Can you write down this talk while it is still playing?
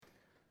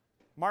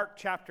Mark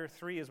chapter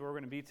 3 is where we're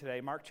going to be today.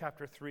 Mark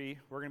chapter 3,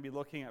 we're going to be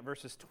looking at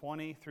verses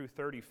 20 through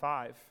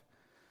 35.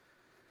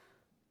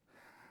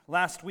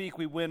 Last week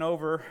we went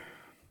over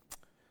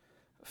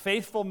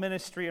faithful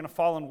ministry in a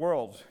fallen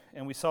world,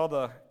 and we saw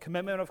the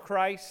commitment of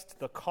Christ,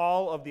 the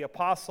call of the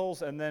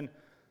apostles, and then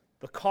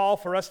the call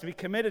for us to be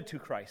committed to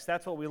Christ.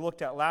 That's what we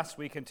looked at last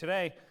week, and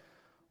today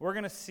we're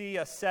going to see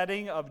a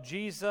setting of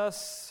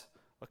Jesus,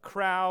 a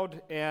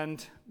crowd,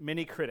 and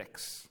many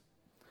critics.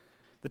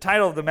 The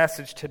title of the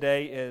message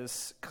today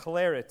is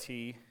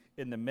Clarity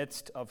in the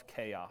Midst of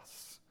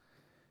Chaos.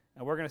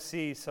 And we're going to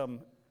see some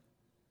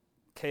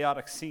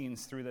chaotic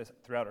scenes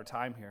throughout our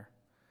time here.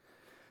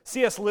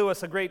 C.S.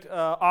 Lewis, a great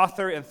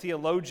author and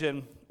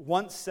theologian,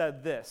 once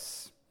said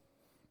this: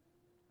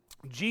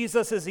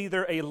 Jesus is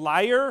either a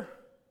liar,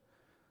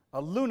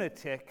 a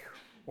lunatic,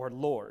 or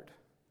Lord.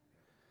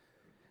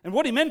 And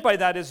what he meant by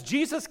that is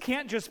Jesus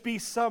can't just be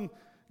some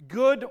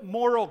good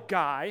moral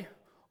guy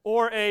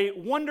or a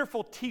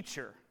wonderful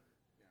teacher,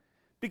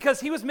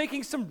 because he was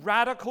making some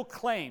radical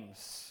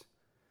claims,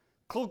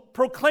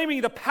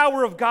 proclaiming the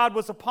power of God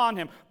was upon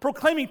him,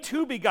 proclaiming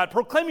to be God,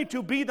 proclaiming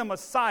to be the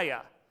Messiah.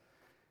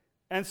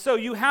 And so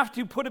you have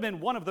to put him in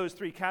one of those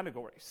three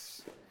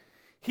categories.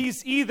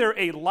 He's either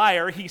a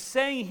liar, he's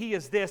saying he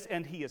is this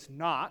and he is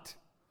not,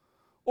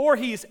 or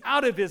he's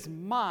out of his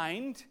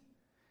mind,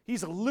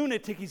 he's a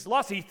lunatic, he's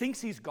lost, he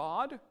thinks he's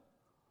God,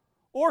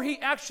 or he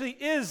actually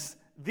is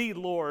the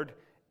Lord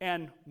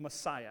and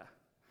Messiah.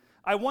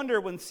 I wonder,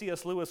 when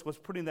C.S. Lewis was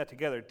putting that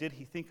together, did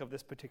he think of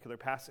this particular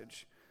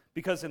passage?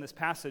 Because in this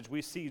passage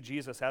we see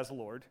Jesus as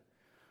Lord.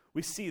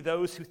 We see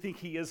those who think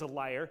he is a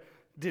liar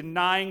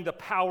denying the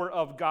power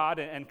of God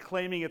and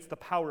claiming it's the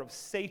power of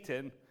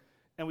Satan.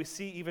 And we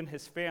see even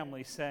his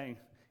family saying,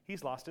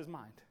 he's lost his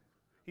mind.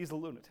 He's a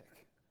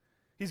lunatic.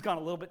 He's gone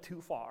a little bit too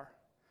far.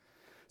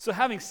 So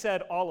having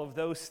said all of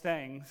those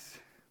things,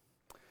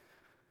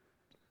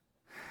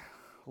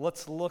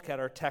 let's look at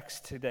our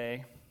text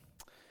today.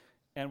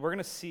 And we're going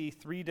to see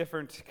three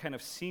different kind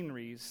of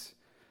sceneries.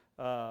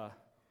 The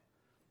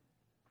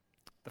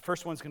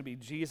first one's going to be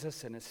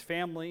Jesus and his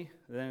family.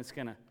 Then it's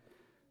going to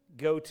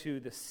go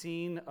to the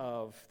scene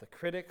of the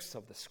critics,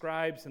 of the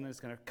scribes, and then it's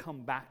going to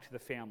come back to the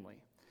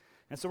family.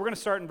 And so we're going to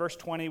start in verse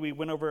 20. We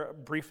went over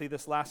briefly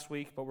this last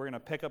week, but we're going to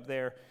pick up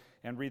there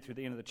and read through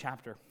the end of the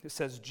chapter. It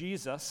says,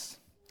 Jesus,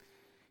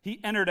 he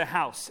entered a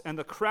house, and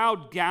the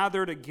crowd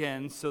gathered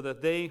again so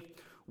that they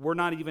were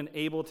not even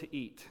able to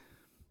eat.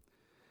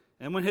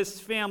 And when his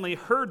family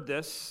heard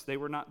this, they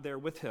were not there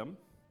with him.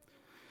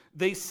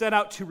 They set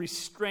out to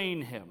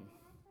restrain him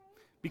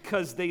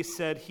because they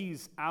said,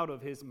 he's out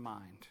of his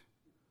mind.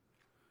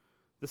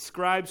 The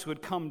scribes who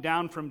had come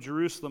down from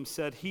Jerusalem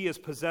said, he is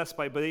possessed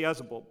by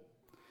Beelzebul,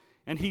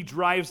 and he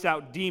drives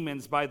out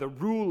demons by the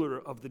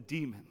ruler of the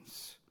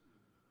demons.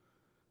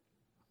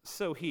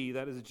 So he,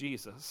 that is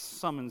Jesus,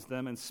 summons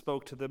them and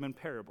spoke to them in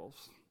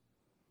parables.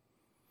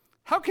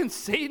 How can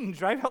Satan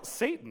drive out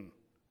Satan?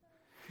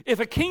 If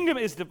a kingdom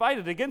is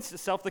divided against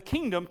itself, the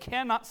kingdom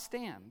cannot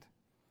stand.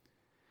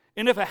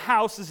 And if a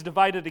house is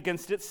divided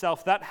against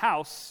itself, that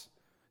house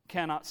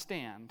cannot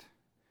stand.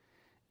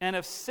 And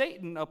if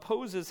Satan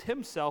opposes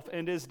himself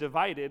and is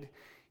divided,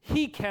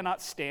 he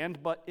cannot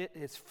stand, but it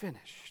is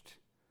finished.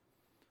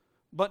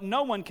 But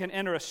no one can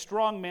enter a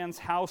strong man's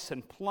house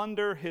and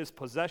plunder his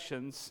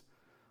possessions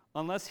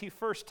unless he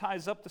first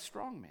ties up the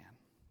strong man.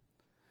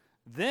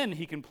 Then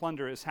he can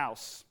plunder his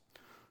house.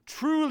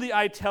 Truly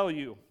I tell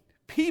you,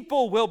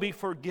 people will be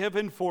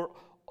forgiven for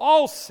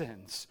all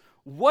sins,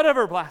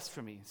 whatever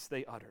blasphemies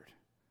they uttered.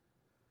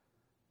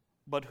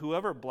 But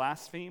whoever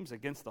blasphemes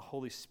against the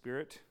Holy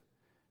Spirit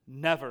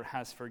never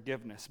has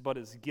forgiveness, but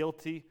is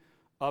guilty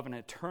of an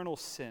eternal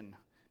sin,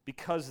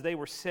 because they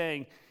were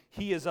saying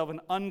he is of an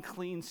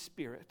unclean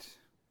spirit.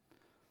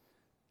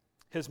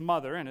 His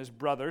mother and his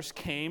brothers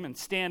came, and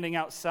standing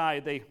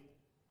outside, they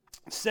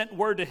sent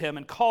word to him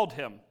and called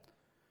him.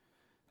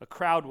 A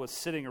crowd was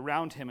sitting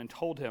around him and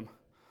told him,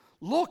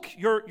 look,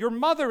 your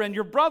mother and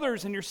your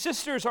brothers and your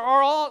sisters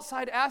are all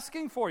outside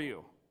asking for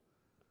you.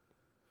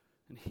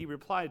 And he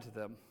replied to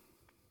them,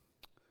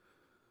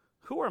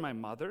 who are my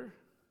mother and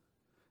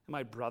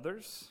my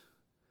brothers?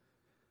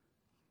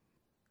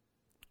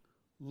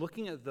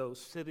 Looking at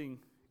those sitting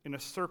in a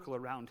circle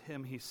around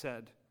him, he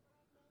said,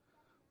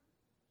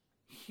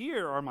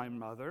 here are my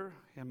mother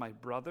and my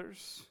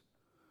brothers.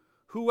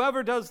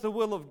 Whoever does the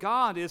will of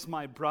God is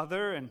my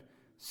brother and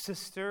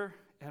sister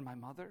and my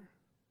mother.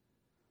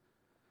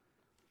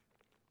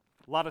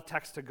 A lot of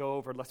text to go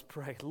over. Let's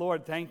pray.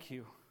 Lord, thank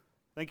you.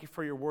 Thank you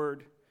for your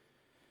word,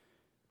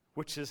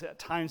 which is at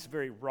times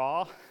very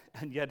raw,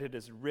 and yet it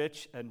is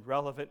rich and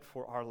relevant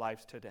for our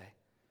lives today.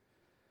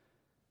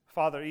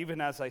 Father,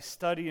 even as I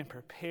study and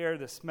prepare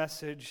this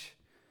message,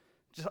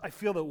 I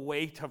feel the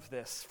weight of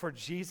this. For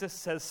Jesus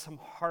says some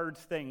hard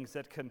things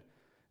that can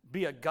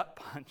be a gut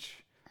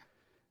punch.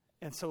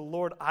 And so,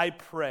 Lord, I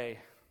pray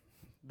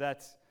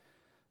that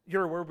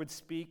your word would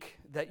speak,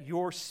 that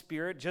your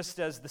spirit, just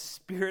as the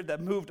spirit that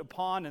moved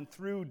upon and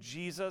through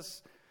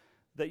Jesus,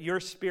 that your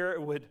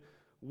spirit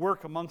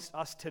work amongst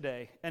us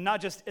today. And not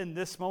just in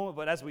this moment,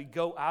 but as we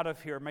go out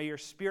of here, may your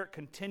Spirit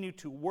continue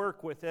to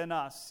work within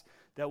us,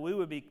 that we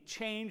would be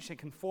changed and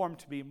conformed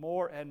to be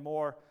more and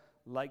more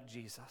like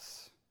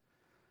Jesus.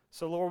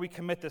 So, Lord, we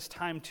commit this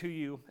time to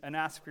you and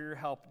ask for your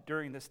help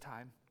during this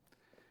time.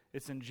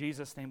 It's in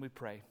Jesus' name we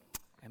pray.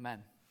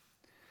 Amen.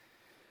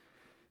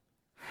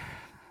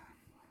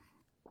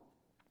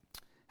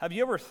 Have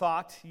you ever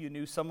thought you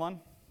knew someone,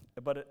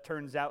 but it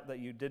turns out that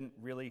you didn't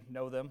really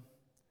know them?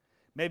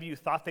 Maybe you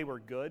thought they were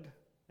good,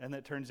 and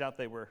it turns out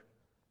they were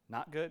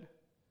not good.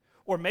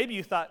 Or maybe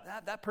you thought,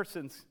 that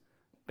person's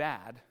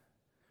bad,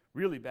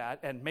 really bad,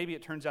 and maybe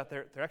it turns out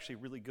they're actually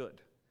really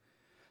good.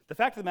 The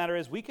fact of the matter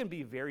is we can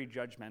be very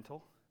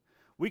judgmental.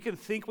 We can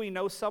think we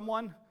know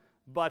someone,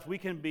 but we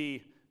can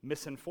be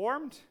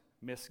misinformed,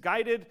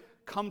 misguided,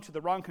 come to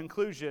the wrong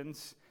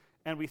conclusions,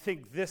 and we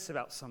think this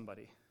about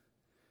somebody.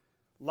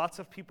 Lots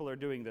of people are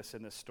doing this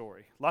in this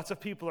story. Lots of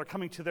people are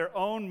coming to their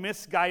own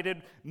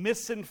misguided,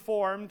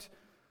 misinformed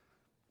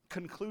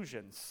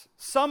conclusions.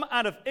 Some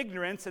out of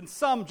ignorance and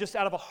some just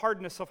out of a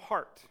hardness of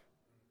heart.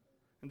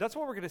 And that's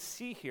what we're going to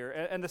see here.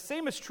 And the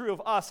same is true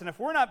of us. And if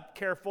we're not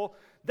careful,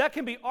 that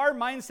can be our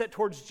mindset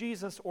towards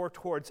Jesus or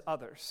towards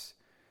others.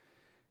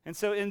 And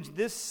so in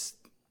this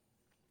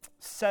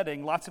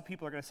setting, lots of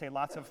people are going to say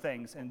lots of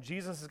things. And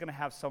Jesus is going to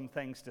have some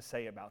things to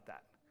say about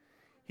that.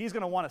 He's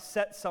going to want to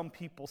set some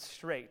people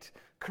straight,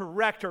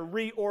 correct or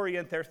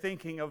reorient their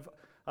thinking of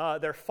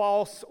their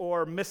false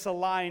or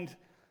misaligned.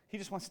 He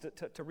just wants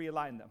to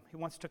realign them. He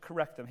wants to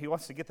correct them. He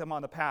wants to get them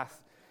on the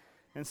path.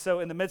 And so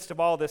in the midst of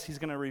all this, he's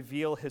going to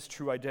reveal his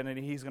true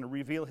identity. He's going to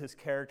reveal his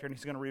character, and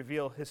he's going to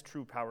reveal his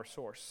true power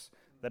source.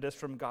 That is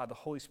from God, the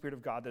Holy Spirit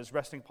of God that is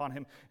resting upon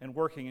him and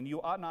working, and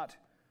you ought not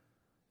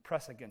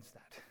press against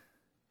that.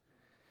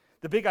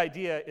 The big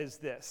idea is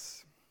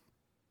this.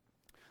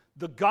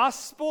 The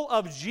gospel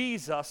of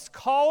Jesus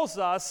calls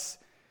us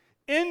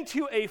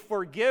into a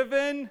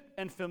forgiven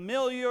and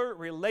familiar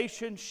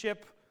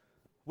relationship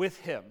with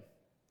him.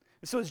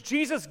 And so as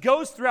Jesus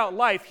goes throughout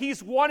life,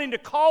 he's wanting to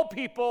call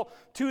people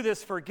to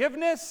this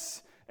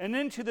forgiveness and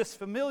into this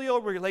familial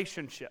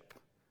relationship.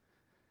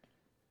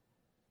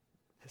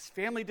 His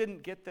family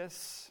didn't get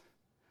this.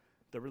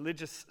 The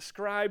religious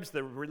scribes,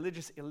 the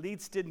religious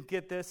elites didn't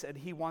get this, and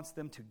he wants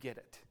them to get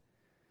it.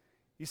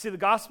 You see, the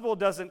gospel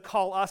doesn't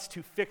call us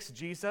to fix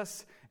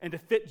Jesus and to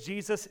fit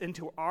Jesus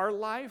into our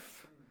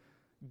life.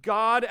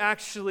 God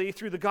actually,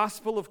 through the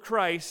gospel of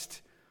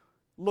Christ,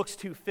 looks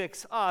to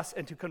fix us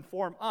and to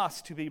conform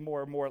us to be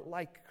more and more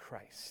like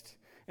Christ.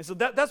 And so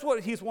that's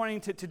what he's wanting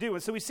to do.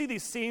 And so we see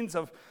these scenes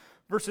of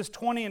verses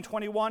 20 and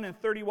 21 and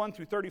 31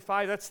 through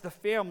 35. That's the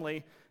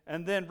family.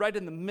 And then right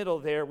in the middle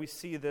there, we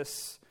see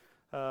this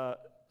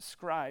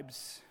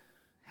scribes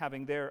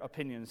having their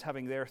opinions,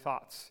 having their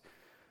thoughts.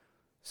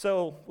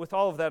 So with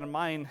all of that in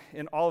mind,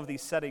 in all of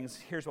these settings,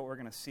 here's what we're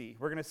going to see.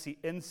 We're going to see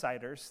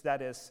insiders,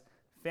 that is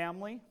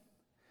family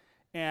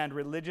and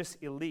religious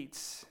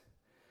elites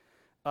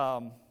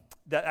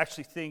that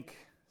actually think,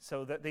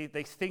 so that they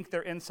think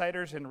they're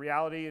insiders. In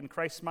reality, in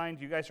Christ's mind,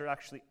 you guys are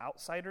actually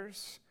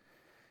outsiders.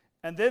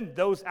 And then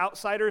those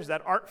outsiders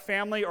that aren't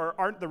family or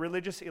aren't the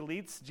religious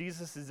elites,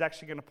 Jesus is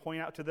actually going to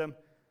point out to them,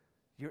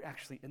 you're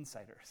actually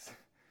insiders.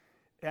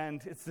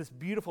 And it's this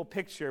beautiful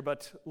picture,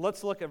 but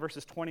let's look at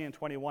verses 20 and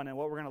 21, and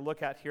what we're going to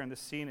look at here in this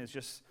scene is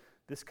just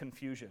this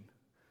confusion,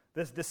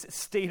 this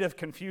state of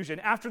confusion.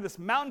 After this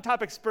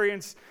mountaintop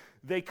experience,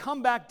 they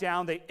come back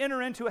down, they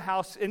enter into a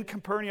house in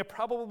Capernaum,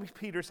 probably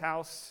Peter's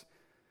house.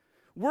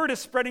 Word is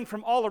spreading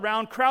from all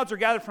around, crowds are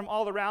gathered from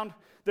all around,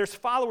 there's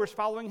followers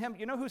following him.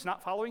 You know who's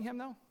not following him,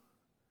 though?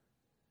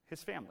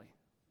 His family.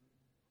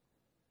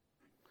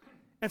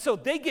 And so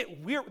they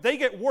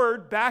get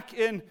word back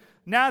in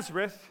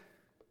Nazareth.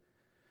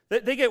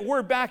 They get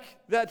word back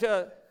that,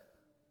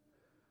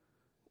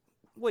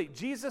 wait,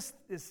 Jesus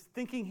is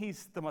thinking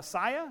he's the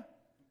Messiah?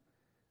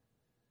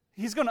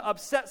 He's going to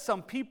upset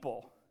some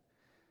people.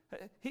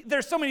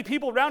 There's so many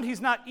people around, he's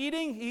not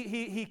eating,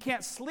 he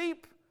can't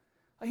sleep.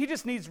 He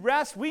just needs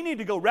rest. We need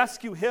to go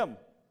rescue him.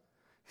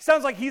 It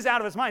sounds like he's out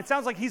of his mind. It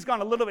sounds like he's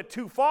gone a little bit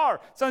too far.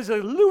 It sounds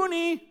like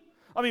loony.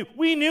 I mean,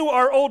 we knew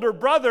our older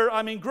brother,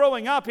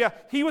 growing up, yeah,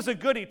 he was a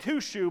goody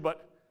two-shoe,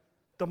 but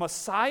the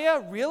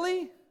Messiah,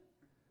 really?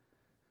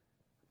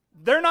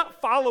 They're not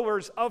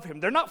followers of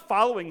him. They're not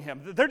following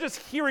him. They're just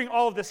hearing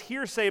all of this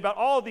hearsay about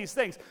all of these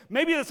things.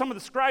 Maybe some of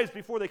the scribes,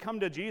 before they come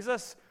to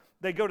Jesus,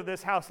 they go to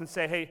this house and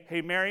say,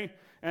 hey, Mary,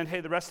 and hey,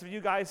 the rest of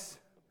you guys,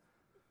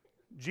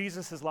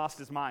 Jesus has lost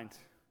his mind.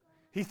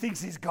 He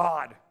thinks he's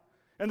God.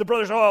 And the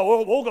brothers,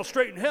 we'll go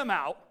straighten him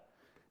out.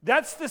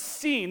 That's the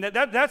scene.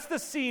 That's the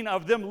scene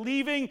of them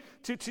leaving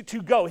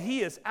to go.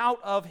 He is out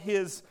of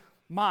his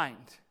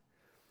mind.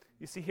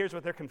 You see, here's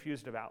what they're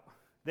confused about.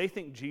 They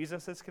think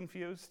Jesus is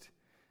confused,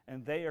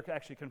 and they are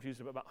actually confused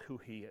about who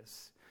he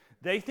is.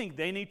 They think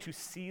they need to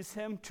seize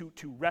him, to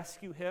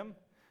rescue him.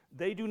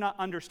 They do not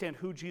understand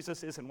who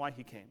Jesus is and why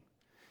he came.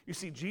 You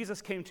see,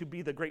 Jesus came to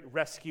be the great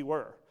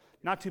rescuer,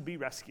 not to be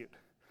rescued.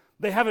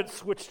 They haven't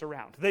switched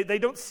around. They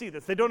don't see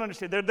this. They don't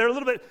understand. They're a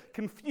little bit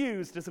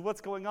confused as to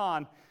what's going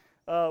on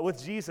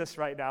with Jesus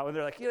right now. And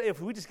they're like,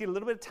 if we just get a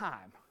little bit of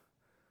time,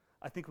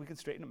 I think we can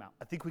straighten them out.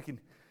 I think we can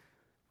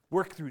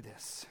work through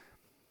this.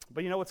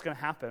 But you know what's going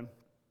to happen?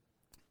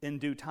 In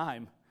due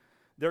time,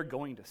 they're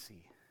going to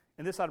see.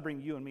 And this ought to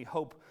bring you and me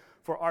hope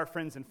for our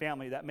friends and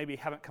family that maybe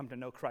haven't come to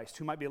know Christ,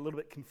 who might be a little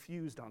bit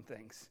confused on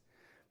things.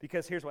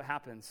 Because here's what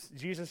happens.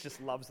 Jesus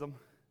just loves them.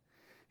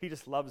 He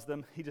just loves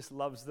them. He just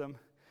loves them.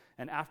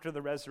 And after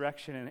the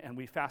resurrection, and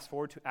we fast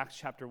forward to Acts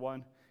chapter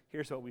 1,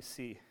 here's what we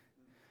see.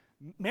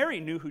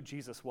 Mary knew who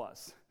Jesus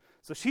was.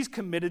 So she's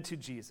committed to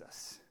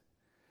Jesus.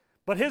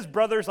 But his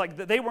brothers,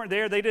 they weren't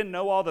there. They didn't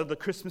know all the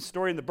Christmas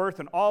story and the birth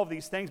and all of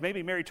these things.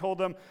 Maybe Mary told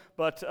them,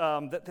 but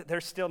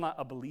they're still not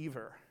a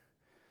believer.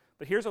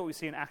 But here's what we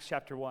see in Acts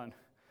chapter 1.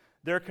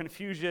 Their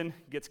confusion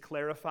gets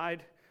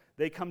clarified.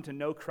 They come to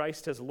know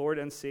Christ as Lord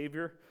and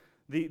Savior.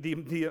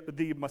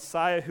 The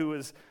Messiah who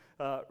is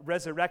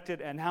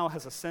resurrected and now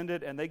has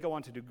ascended, and they go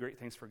on to do great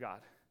things for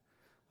God.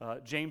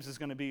 James is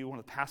going to be one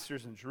of the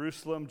pastors in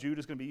Jerusalem. Jude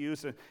is going to be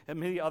used, and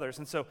many others.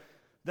 And so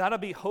that'll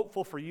be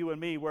hopeful for you and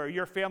me, where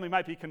your family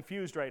might be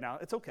confused right now.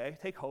 It's okay.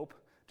 Take hope.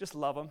 Just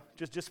love them.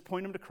 Just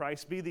point them to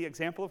Christ. Be the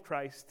example of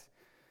Christ,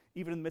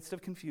 even in the midst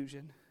of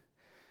confusion.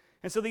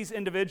 And so these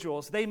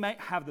individuals, they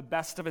might have the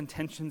best of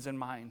intentions in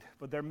mind,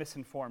 but they're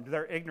misinformed.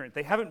 They're ignorant.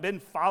 They haven't been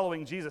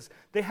following Jesus.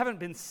 They haven't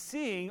been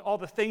seeing all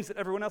the things that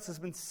everyone else has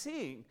been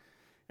seeing.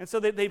 And so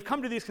they've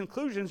come to these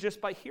conclusions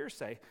just by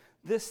hearsay.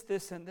 This,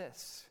 and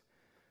this.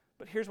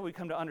 But here's what we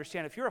come to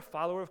understand. If you're a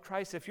follower of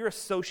Christ, if you're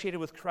associated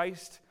with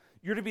Christ,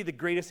 you're to be the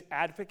greatest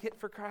advocate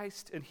for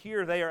Christ. And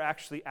here they are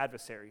actually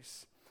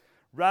adversaries.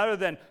 Rather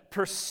than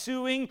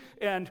pursuing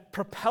and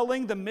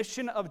propelling the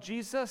mission of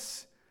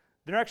Jesus,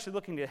 they're actually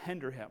looking to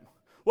hinder him.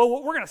 Well,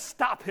 we're going to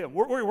stop him.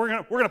 We're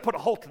going to put a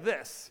halt to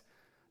this.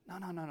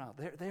 No.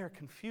 They are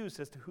confused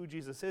as to who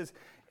Jesus is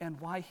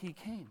and why he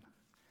came.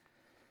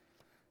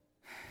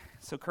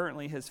 So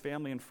currently his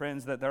family and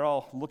friends, that they're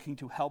all looking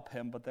to help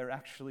him, but they're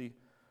actually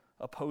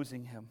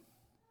opposing him.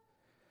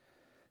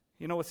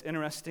 You know what's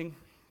interesting?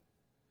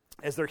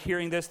 As they're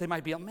hearing this, they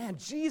might be, man,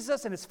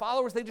 Jesus and his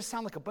followers, they just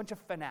sound like a bunch of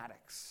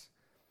fanatics.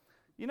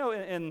 You know,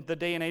 in the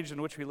day and age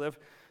in which we live,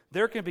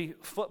 there can be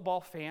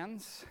football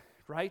fans,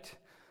 right?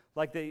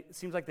 It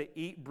seems like they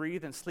eat,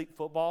 breathe, and sleep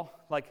football.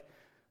 Like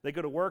they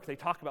go to work, they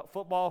talk about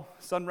football,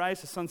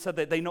 sunrise to sunset,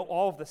 they know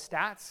all of the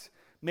stats.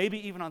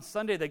 Maybe even on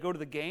Sunday they go to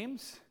the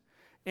games.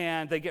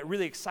 And they get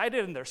really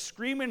excited, and they're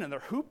screaming, and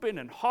they're hooping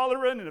and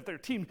hollering, and if their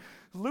team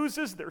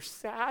loses, they're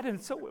sad and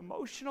so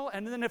emotional,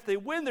 and then if they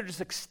win, they're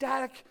just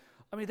ecstatic.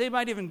 I mean, they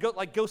might even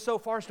go so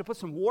far as to put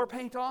some war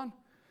paint on,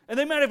 and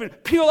they might even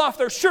peel off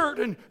their shirt,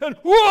 and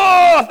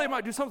whoa, they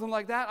might do something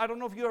like that. I don't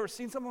know if you've ever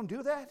seen someone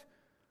do that,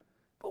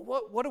 but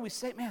what do we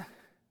say? Man,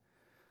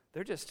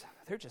 they're just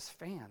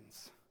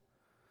fans.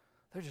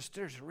 They're just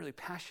really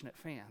passionate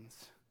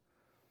fans.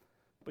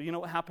 But you know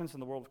what happens in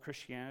the world of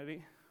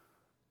Christianity?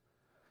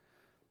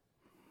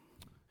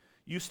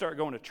 You start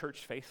going to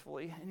church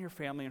faithfully, and your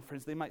family and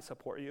friends, they might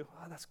support you.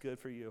 Oh, that's good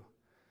for you.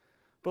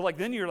 But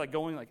then you're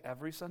going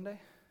every Sunday.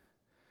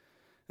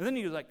 And then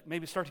you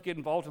maybe start to get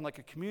involved in a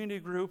community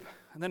group,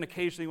 and then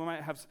occasionally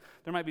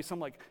there might be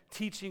some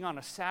teaching on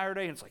a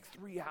Saturday, and it's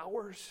 3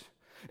 hours.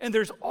 And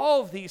there's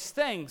all of these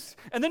things.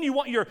 And then you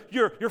want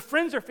your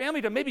friends or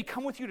family to maybe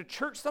come with you to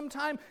church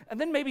sometime,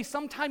 and then maybe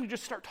sometime you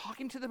just start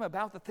talking to them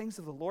about the things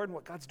of the Lord and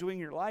what God's doing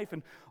in your life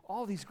and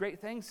all these great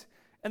things.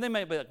 And they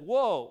might be like,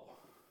 whoa,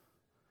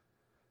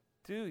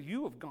 dude,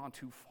 you have gone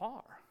too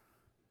far.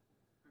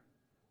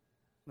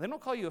 They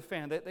don't call you a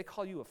fan, they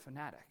call you a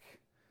fanatic,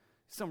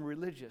 some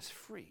religious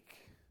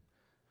freak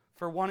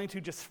for wanting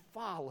to just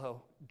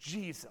follow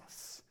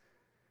Jesus.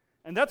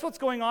 And that's what's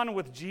going on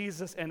with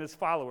Jesus and his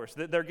followers.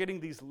 They're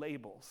getting these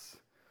labels.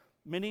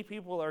 Many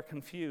people are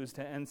confused,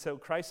 and so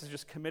Christ is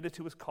just committed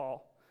to his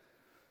call.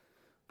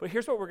 But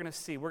here's what we're going to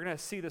see. We're going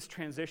to see this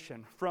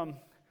transition from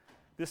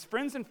this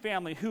friends and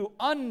family who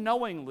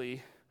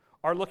unknowingly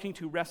are looking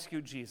to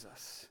rescue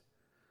Jesus.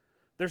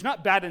 There's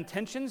not bad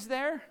intentions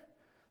there.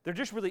 They're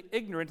just really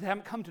ignorant. They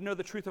haven't come to know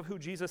the truth of who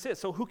Jesus is.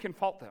 So who can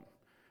fault them?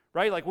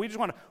 Right? We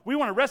want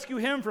to rescue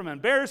him from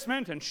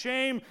embarrassment and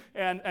shame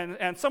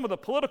and some of the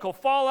political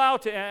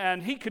fallout,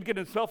 and he could get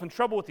himself in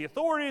trouble with the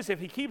authorities if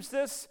he keeps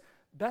this.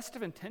 Best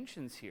of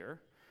intentions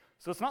here.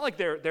 So it's not like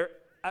they're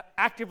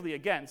actively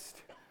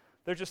against.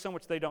 There's just so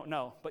much they don't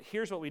know. But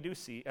here's what we do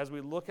see as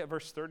we look at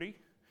verse 30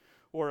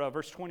 or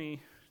verse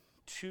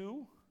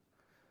 22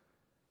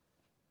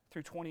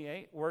 through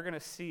 28. We're going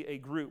to see a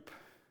group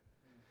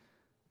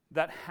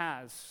that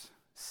has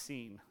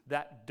seen,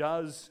 that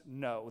does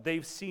know.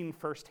 They've seen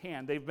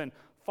firsthand. They've been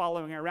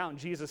following around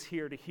Jesus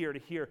here to here to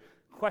here,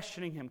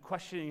 questioning him.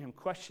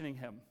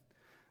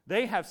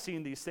 They have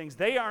seen these things.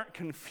 They aren't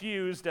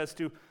confused as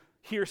to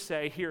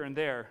hearsay here and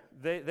there.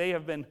 They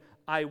have been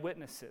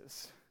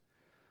eyewitnesses.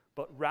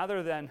 But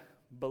rather than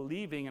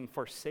believing and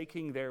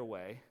forsaking their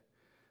way,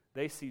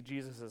 they see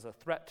Jesus as a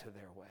threat to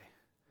their way.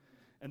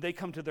 And they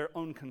come to their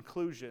own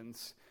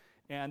conclusions,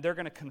 and they're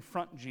going to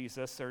confront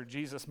Jesus, or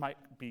Jesus might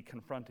be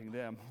confronting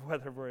them,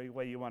 whatever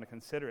way you want to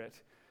consider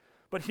it.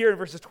 But here in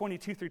verses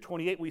 22 through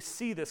 28, we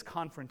see this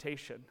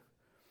confrontation.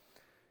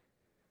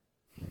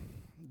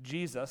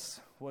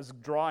 Jesus was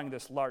drawing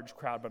this large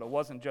crowd, but it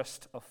wasn't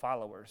just of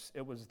followers.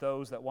 It was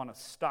those that want to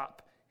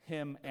stop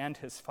him and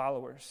his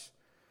followers.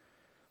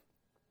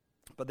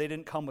 But they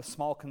didn't come with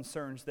small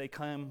concerns. They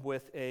come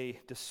with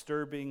a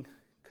disturbing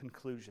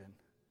conclusion.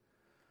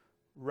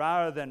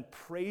 Rather than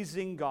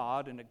praising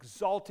God and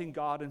exalting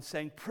God and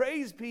saying,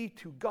 "Praise be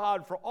to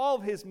God for all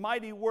of his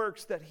mighty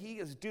works that he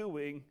is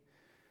doing,"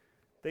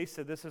 they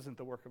said, "This isn't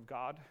the work of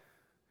God.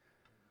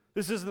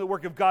 This isn't the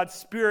work of God's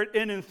Spirit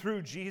in and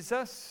through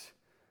Jesus.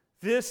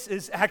 This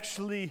is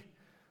actually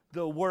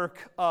the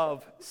work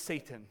of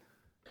Satan."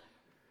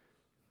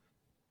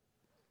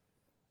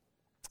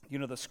 You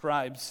know, the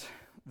scribes,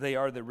 they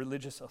are the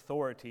religious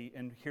authority,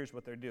 and here's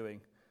what they're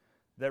doing.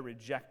 They're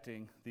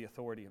rejecting the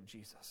authority of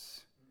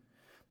Jesus.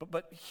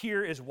 But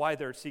here is why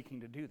they're seeking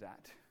to do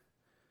that.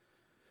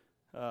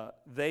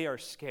 They are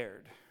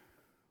scared.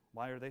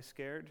 Why are they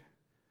scared?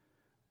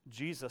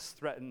 Jesus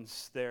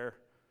threatens their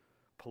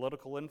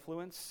political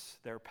influence,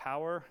 their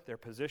power, their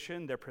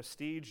position, their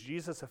prestige.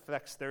 Jesus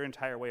affects their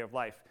entire way of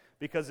life.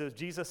 Because as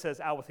Jesus says,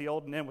 "Out with the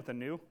old and in with the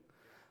new,"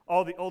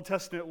 all the Old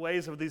Testament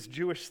ways of these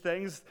Jewish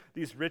things,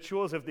 these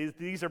rituals, if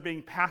these are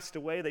being passed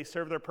away, they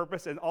serve their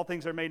purpose, and all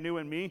things are made new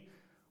in me.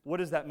 What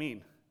does that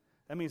mean?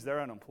 That means they're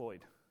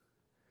unemployed.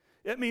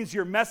 It means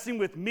you're messing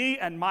with me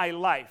and my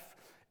life.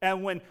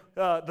 And when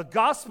the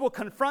gospel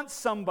confronts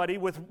somebody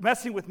with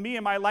messing with me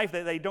and my life,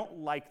 they don't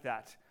like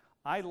that.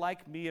 I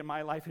like me and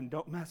my life, and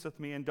don't mess with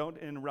me, and don't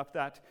interrupt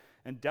that,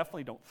 and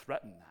definitely don't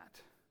threaten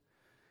that.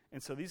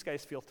 And so these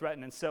guys feel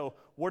threatened. And so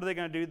what are they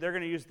going to do? They're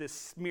going to use this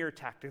smear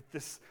tactic,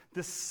 this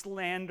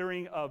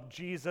slandering of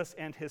Jesus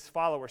and his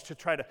followers to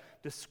try to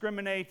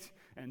discriminate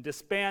and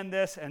disband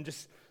this, and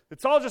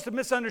it's all just a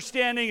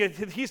misunderstanding.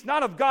 He's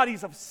not of God,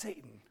 he's of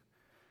Satan.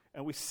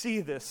 And we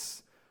see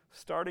this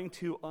starting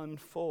to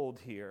unfold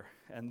here.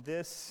 And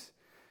this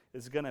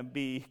is going to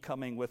be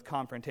coming with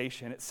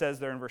confrontation. It says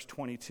there in verse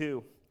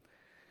 22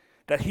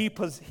 that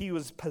he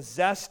was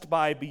possessed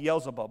by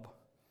Beelzebub,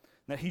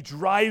 that he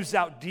drives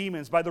out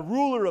demons by the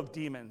ruler of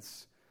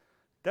demons.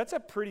 That's a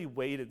pretty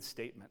weighted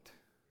statement.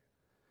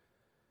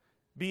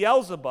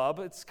 Beelzebub,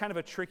 it's kind of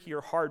a tricky or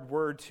hard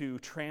word to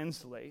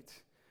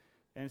translate.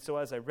 And so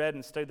as I read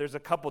and studied, there's a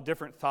couple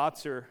different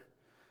thoughts or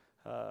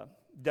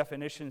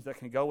definitions that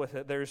can go with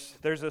it. There's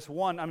this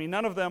one,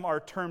 none of them are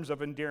terms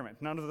of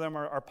endearment. None of them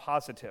are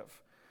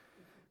positive.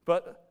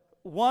 But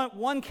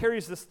one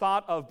carries this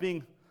thought of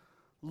being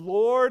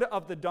Lord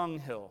of the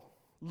dunghill,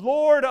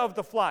 Lord of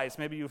the flies.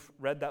 Maybe you've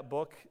read that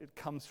book. It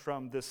comes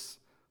from this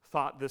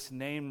thought, this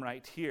name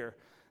right here.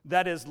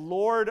 That is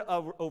Lord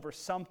over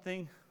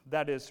something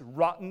that is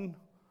rotten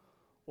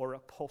or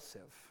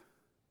repulsive.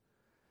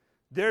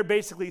 They're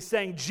basically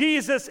saying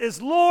Jesus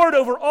is Lord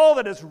over all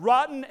that is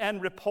rotten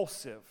and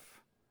repulsive.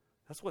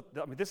 That's what,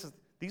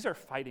 these are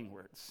fighting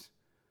words.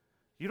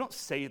 You don't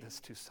say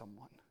this to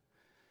someone.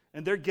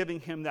 And they're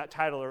giving him that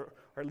title, or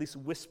at least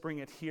whispering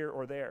it here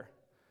or there.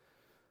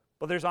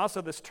 But there's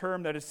also this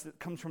term that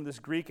comes from this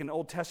Greek in the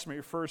Old Testament,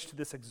 refers to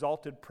this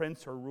exalted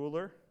prince or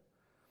ruler.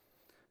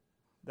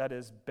 That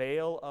is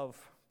Baal of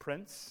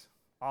Prince,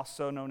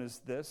 also known as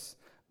this.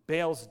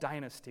 Baal's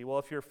dynasty. Well,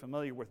 if you're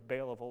familiar with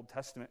Baal of Old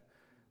Testament,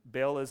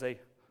 Baal is a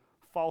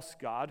false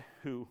god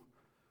who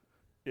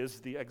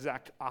is the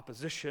exact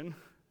opposition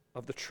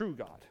of the true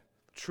God,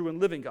 the true and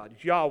living God,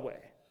 Yahweh.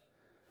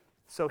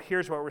 So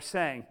here's what we're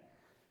saying.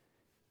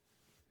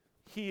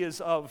 He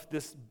is of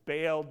this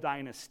Baal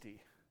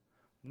dynasty,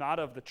 not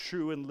of the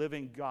true and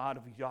living God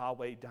of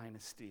Yahweh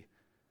dynasty.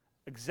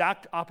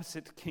 Exact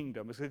opposite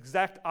kingdom,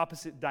 exact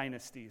opposite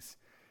dynasties.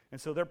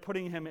 And so they're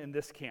putting him in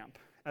this camp,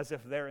 as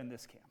if they're in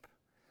this camp.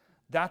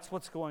 That's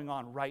what's going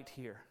on right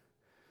here.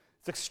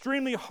 It's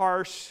extremely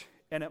harsh,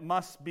 and it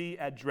must be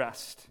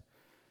addressed.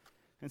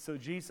 And so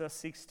Jesus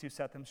seeks to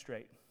set them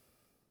straight.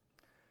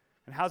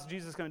 And how's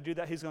Jesus going to do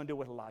that? He's going to do it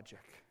with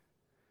logic.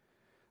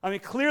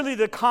 Clearly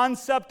the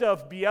concept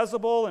of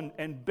Beelzebul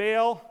and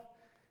Baal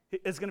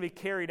is going to be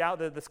carried out,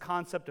 this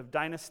concept of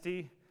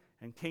dynasty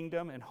and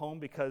kingdom and home,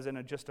 because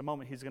in just a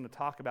moment he's going to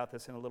talk about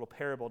this in a little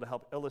parable to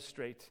help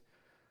illustrate.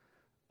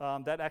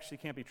 That actually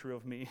can't be true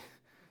of me.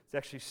 It's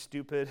actually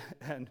stupid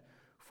and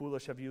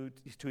foolish of you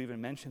to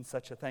even mention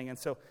such a thing. And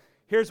so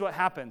here's what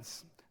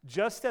happens.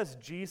 Just as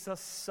Jesus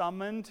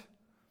summoned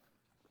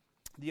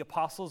the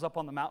apostles up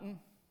on the mountain,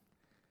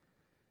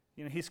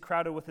 he's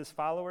crowded with his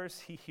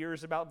followers. He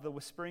hears about the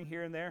whispering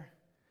here and there.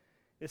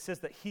 It says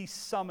that he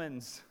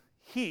summons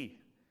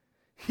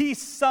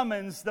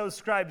those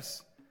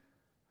scribes.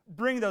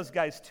 Bring those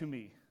guys to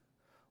me.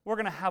 We're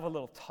going to have a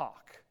little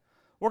talk.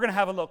 We're going to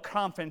have a little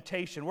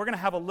confrontation. We're going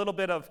to have a little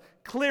bit of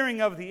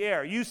clearing of the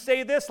air. You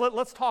say this,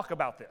 let's talk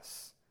about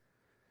this.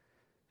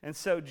 And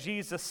so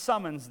Jesus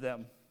summons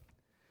them.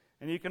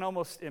 And you can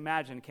almost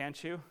imagine,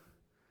 can't you?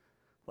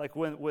 Like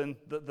when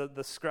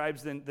the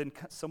scribes then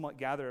somewhat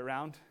gather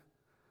around.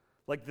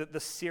 Like the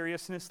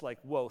seriousness, like,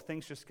 whoa,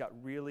 things just got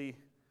really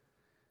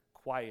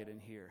quiet in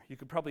here. You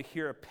could probably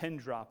hear a pin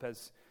drop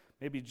as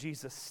maybe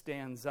Jesus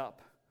stands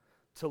up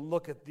to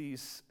look at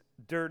these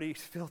dirty,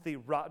 filthy,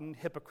 rotten,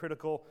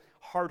 hypocritical,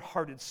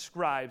 hard-hearted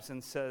scribes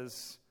and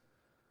says,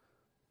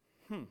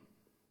 I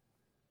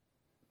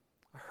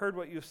heard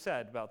what you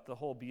said about the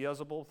whole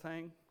Beelzebul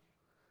thing.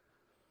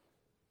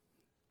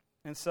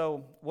 And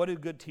so, what do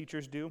good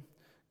teachers do?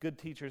 Good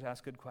teachers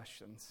ask good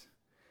questions.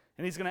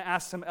 And he's going to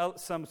ask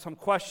some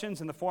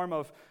questions in the form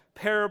of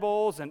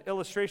parables and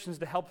illustrations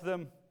to help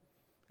them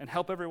and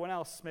help everyone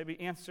else maybe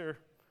answer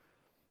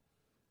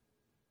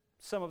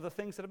some of the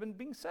things that have been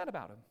being said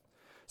about him.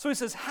 So he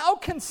says, how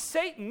can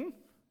Satan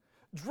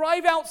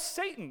drive out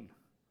Satan?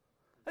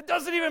 That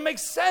doesn't even make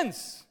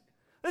sense.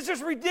 That's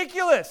just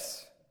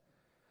ridiculous.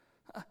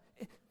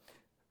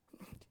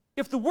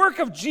 If the work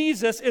of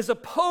Jesus is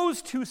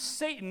opposed to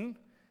Satan,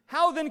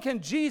 how then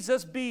can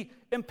Jesus be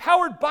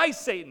empowered by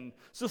Satan?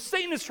 So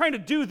Satan is trying to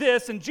do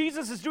this, and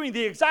Jesus is doing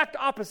the exact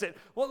opposite.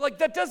 Well,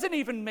 that doesn't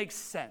even make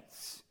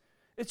sense.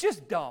 It's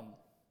just dumb.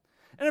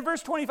 And in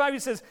verse 25, he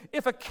says,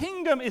 if a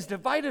kingdom is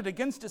divided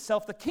against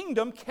itself, the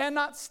kingdom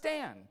cannot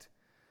stand.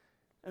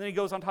 And then he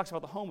goes on and talks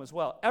about the home as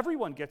well.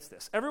 Everyone gets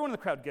this. Everyone in the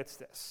crowd gets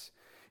this.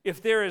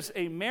 If there is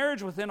a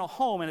marriage within a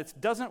home and it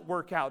doesn't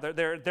work out,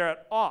 they're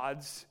at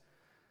odds,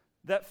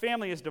 that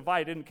family is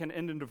divided and can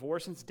end in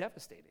divorce, and it's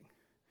devastating.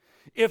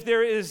 If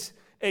there is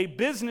a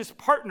business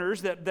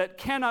partners that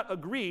cannot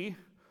agree,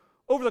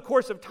 over the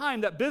course of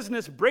time, that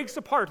business breaks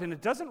apart and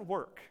it doesn't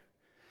work.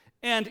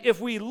 And if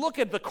we look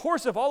at the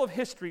course of all of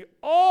history,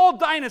 all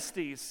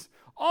dynasties,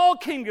 all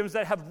kingdoms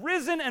that have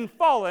risen and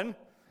fallen,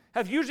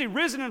 have usually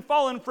risen and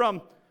fallen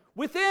from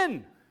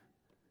within.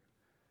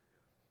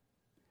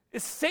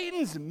 Is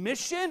Satan's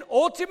mission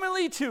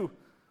ultimately to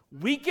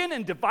weaken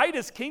and divide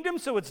his kingdom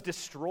so it's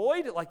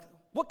destroyed? Like,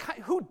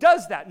 who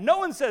does that? No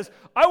one says,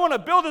 I want to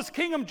build this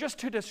kingdom just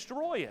to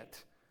destroy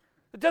it.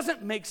 It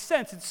doesn't make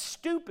sense. It's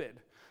stupid.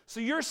 So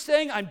you're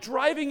saying I'm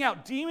driving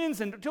out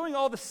demons and doing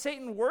all the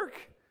Satan work?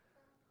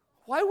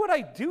 Why would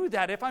I do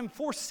that if I'm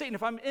for Satan,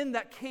 if I'm in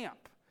that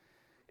camp?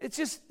 It's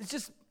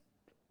just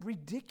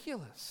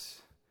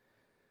ridiculous.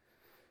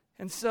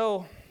 And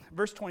so,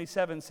 verse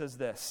 27 says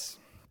this.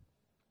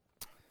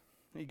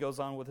 He goes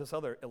on with this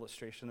other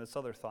illustration, this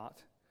other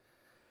thought.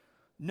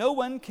 No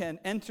one can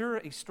enter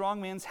a strong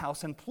man's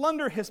house and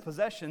plunder his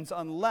possessions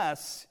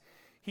unless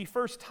he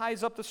first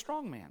ties up the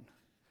strong man.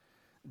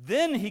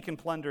 Then he can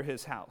plunder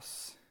his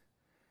house.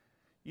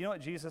 You know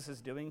what Jesus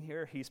is doing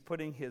here? He's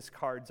putting his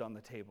cards on the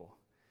table.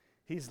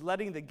 He's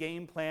letting the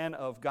game plan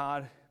of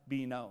God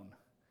be known.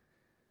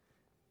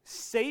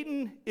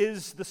 Satan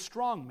is the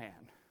strong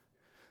man.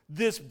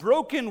 This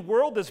broken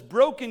world, this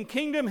broken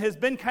kingdom has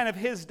been kind of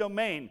his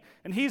domain,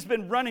 and he's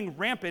been running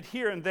rampant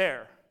here and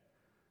there.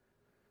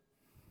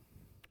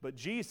 But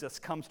Jesus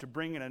comes to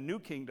bring in a new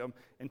kingdom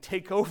and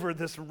take over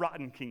this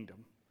rotten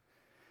kingdom.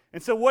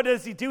 And so what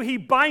does he do? He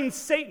binds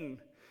Satan.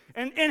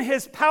 And in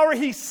his power,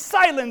 he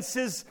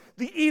silences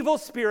the evil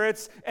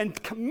spirits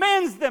and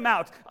commands them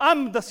out.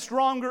 I'm the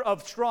stronger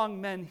of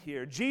strong men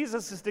here.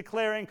 Jesus is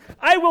declaring,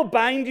 I will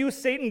bind you,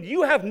 Satan.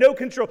 You have no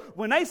control.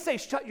 When I say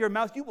shut your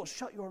mouth, you will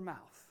shut your mouth.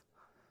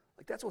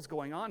 Like, that's what's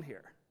going on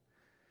here.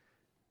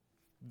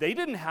 They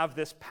didn't have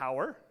this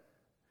power.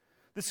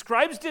 The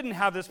scribes didn't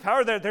have this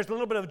power. There's a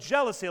little bit of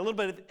jealousy, a little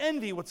bit of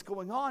envy, what's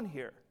going on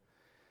here.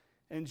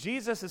 And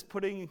Jesus is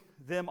putting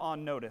them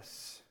on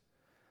notice.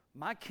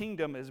 My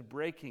kingdom is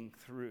breaking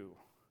through.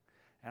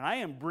 And I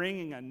am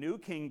bringing a new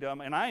kingdom,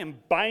 and I am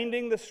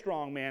binding the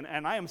strong man,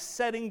 and I am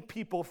setting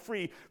people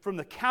free from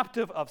the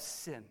captive of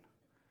sin.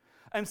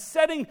 I'm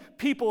setting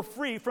people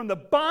free from the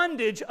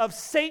bondage of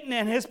Satan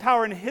and his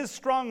power and his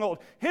stronghold.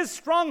 His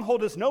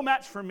stronghold is no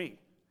match for me.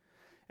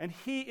 And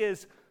he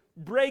is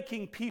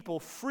breaking people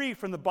free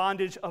from the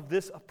bondage of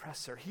this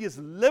oppressor. He is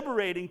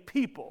liberating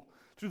people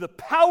through the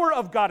power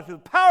of God, through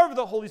the power of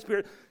the Holy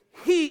Spirit.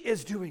 He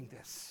is doing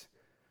this,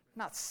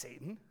 not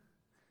Satan.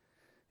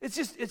 It's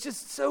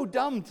just so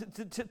dumb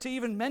to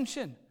even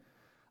mention.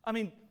 I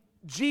mean,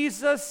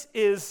 Jesus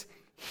is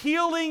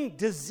healing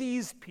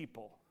diseased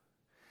people.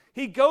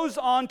 He goes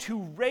on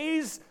to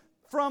raise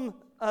from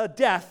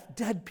death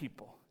dead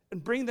people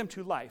and bring them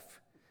to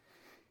life.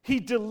 He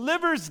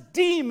delivers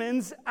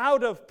demons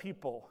out of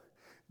people.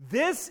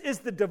 This is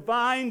the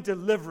divine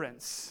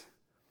deliverance.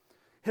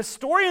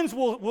 Historians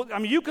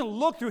you can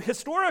look through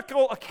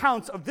historical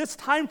accounts of this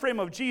time frame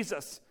of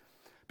Jesus.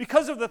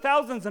 Because of the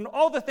thousands and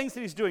all the things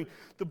that he's doing,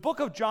 the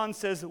book of John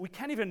says that we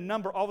can't even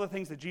number all the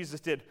things that Jesus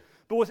did.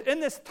 But within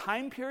this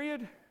time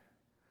period,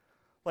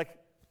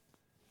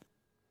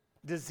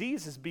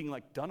 disease is being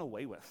done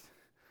away with.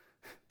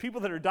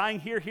 People that are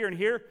dying here, and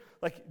here,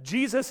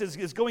 Jesus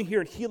is going here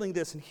and healing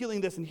this and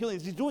healing this and healing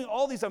this. He's doing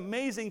all these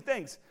amazing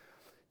things.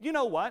 You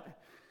know what?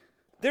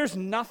 There's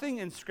nothing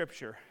in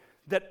Scripture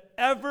that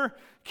ever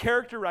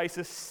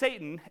characterizes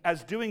Satan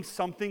as doing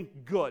something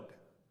good.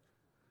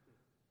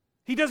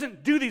 He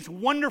doesn't do these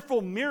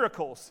wonderful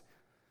miracles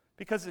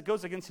because it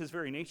goes against his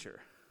very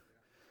nature.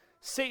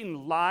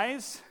 Satan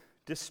lies,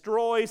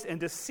 destroys, and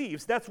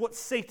deceives. That's what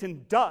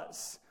Satan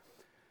does.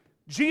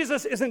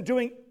 Jesus isn't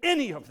doing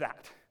any of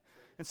that.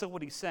 And so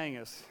what he's saying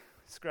is,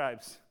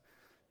 scribes,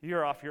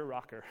 you're off your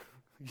rocker.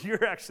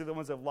 You're actually the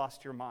ones that have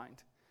lost your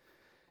mind.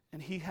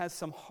 And he has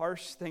some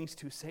harsh things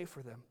to say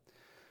for them.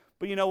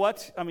 But you know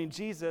what? I mean,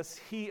 Jesus,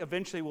 he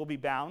eventually will be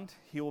bound,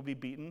 he will be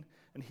beaten,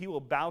 and he will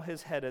bow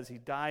his head as he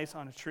dies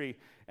on a tree.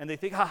 And they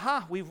think,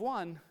 ha, we've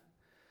won.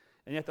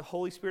 And yet the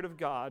Holy Spirit of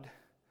God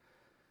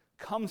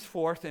comes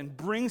forth and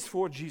brings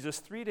forth Jesus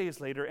 3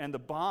 days later, and the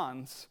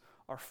bonds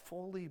are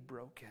fully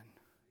broken.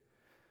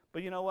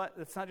 But you know what?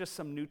 It's not just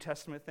some New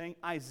Testament thing.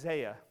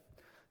 Isaiah,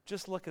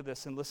 just look at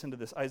this and listen to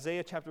this.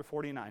 Isaiah chapter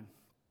 49.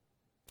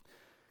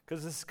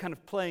 Because this is kind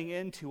of playing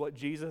into what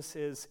Jesus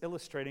is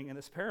illustrating in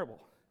this parable.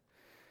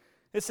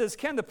 It says,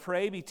 can the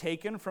prey be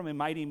taken from a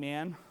mighty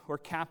man, or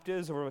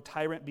captives or a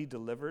tyrant be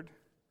delivered?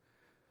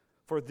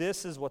 For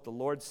this is what the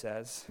Lord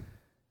says,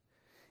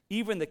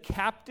 even the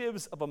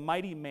captives of a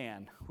mighty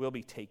man will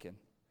be taken,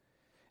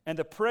 and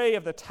the prey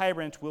of the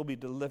tyrant will be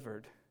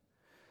delivered.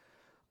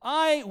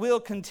 I will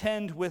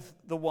contend with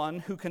the one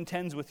who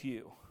contends with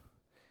you,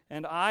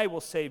 and I will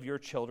save your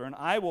children.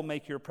 I will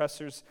make your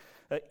oppressors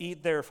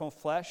eat their own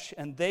flesh,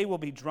 and they will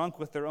be drunk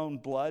with their own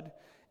blood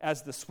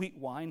as the sweet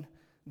wine.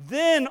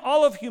 Then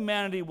all of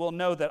humanity will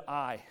know that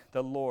I,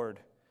 the Lord,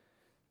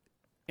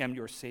 am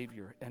your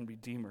Savior and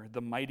Redeemer,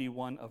 the mighty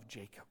one of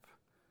Jacob.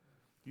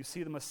 You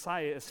see, the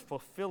Messiah is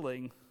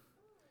fulfilling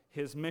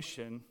his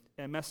mission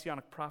and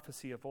messianic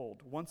prophecy of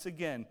old. Once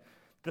again,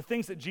 the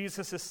things that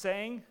Jesus is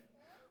saying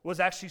was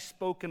actually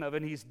spoken of,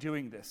 and he's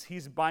doing this.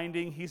 He's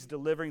binding, he's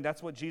delivering.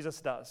 That's what Jesus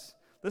does.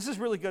 This is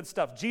really good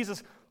stuff.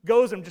 Jesus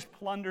goes and just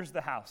plunders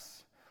the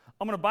house.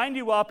 I'm going to bind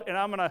you up, and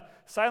I'm going to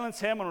silence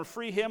him. I'm going to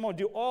free him. I'm going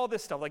to do all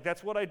this stuff. Like,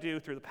 that's what I do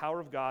through the power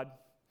of God.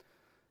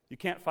 You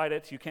can't fight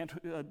it. You can't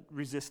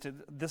resist it.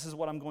 This is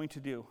what I'm going to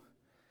do.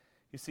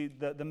 You see,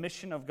 the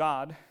mission of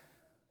God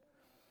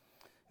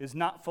is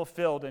not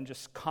fulfilled in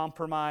just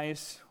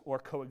compromise or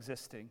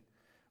coexisting.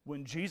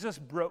 When Jesus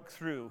broke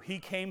through, he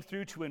came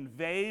through to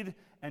invade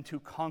and to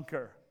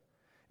conquer.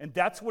 And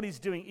that's what he's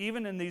doing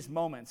even in these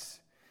moments.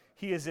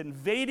 He is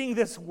invading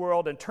this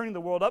world and turning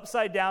the world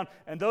upside down,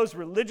 and those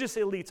religious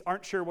elites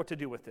aren't sure what to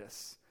do with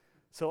this.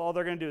 So all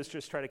they're going to do is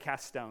just try to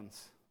cast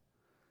stones.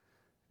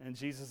 And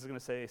Jesus is going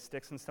to say,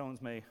 sticks and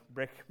stones may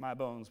break my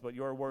bones, but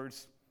your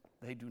words,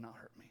 they do not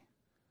hurt me.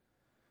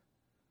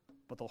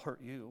 But they'll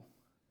hurt you.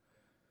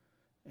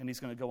 And he's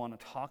going to go on to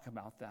talk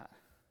about that.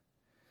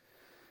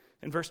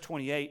 In verse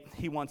 28,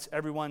 he wants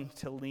everyone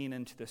to lean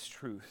into this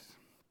truth.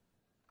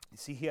 You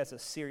see, he has a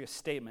serious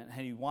statement,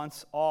 and he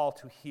wants all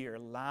to hear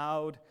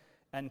loud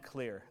and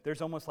clear.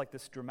 There's almost like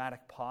this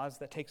dramatic pause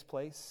that takes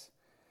place,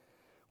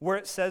 where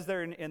it says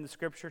there in the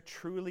scripture,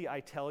 truly I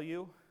tell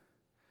you,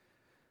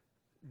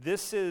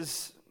 this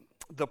is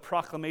the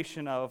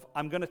proclamation of,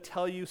 I'm going to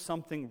tell you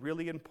something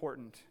really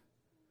important.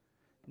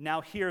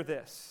 Now hear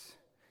this.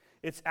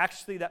 It's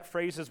actually, that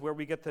phrase is where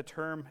we get the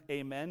term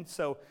amen.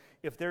 So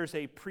if there's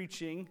a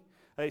preaching,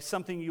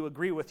 something you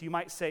agree with, you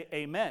might say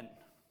amen,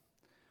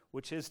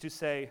 which is to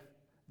say,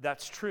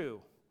 that's true,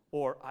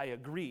 or I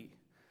agree.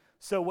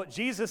 So what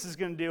Jesus is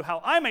going to do,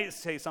 how I might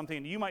say something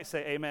and you might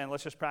say amen.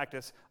 Let's just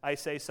practice. I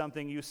say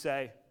something, you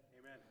say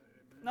amen.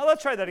 Now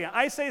let's try that again.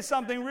 I say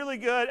something really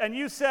good and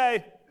you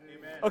say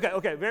amen.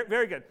 Okay, very,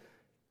 very good.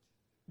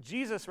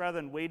 Jesus, rather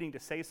than waiting to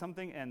say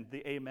something and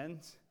the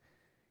amens,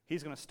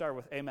 he's going to start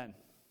with amen.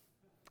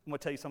 I'm going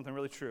to tell you something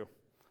really true.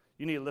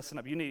 You need to listen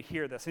up. You need to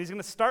hear this. And he's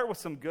going to start with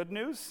some good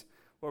news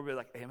where we'll be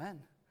like,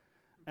 amen.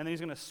 And then he's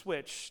going to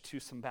switch to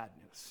some bad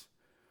news.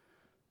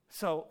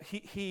 So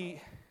he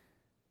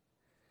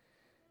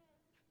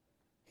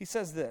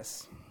says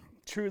this,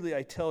 truly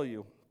I tell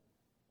you,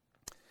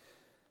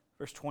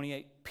 verse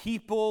 28,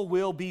 people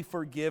will be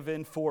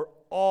forgiven for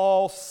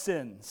all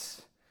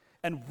sins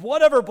and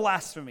whatever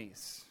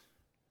blasphemies.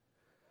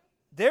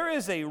 There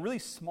is a really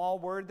small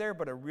word there,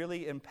 but a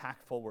really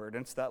impactful word.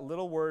 And it's that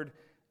little word,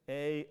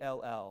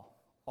 A-L-L,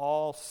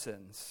 all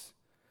sins.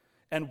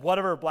 And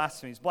whatever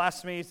blasphemies.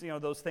 Blasphemies,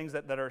 those things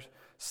that are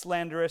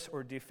slanderous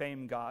or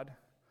defame God.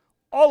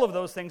 All of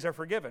those things are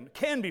forgiven,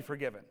 can be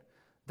forgiven.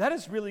 That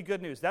is really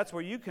good news. That's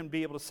where you can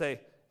be able to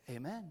say,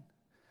 amen.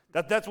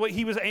 That's what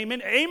he was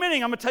amening. I'm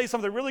going to tell you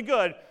something really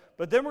good,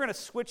 but then we're going to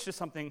switch to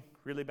something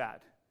really bad.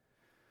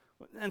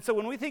 And so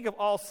when we think of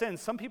all sins,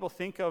 some people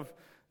think of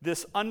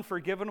this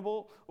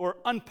unforgivable or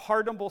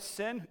unpardonable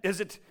sin. Is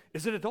it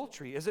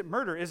adultery? Is it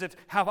murder?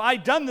 Have I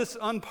done this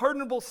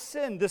unpardonable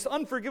sin, this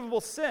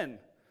unforgivable sin?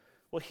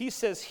 Well, he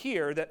says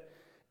here that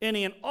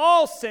any and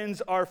all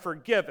sins are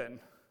forgiven.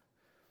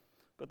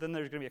 But then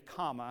there's going to be a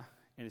comma,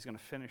 and he's going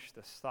to finish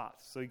this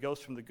thought. So he goes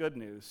from the good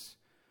news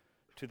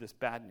to this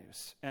bad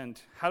news. And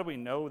how do we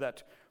know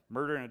that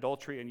murder and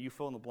adultery and you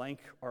fill in the blank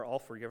are all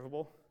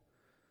forgivable?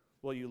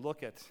 Well, you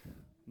look at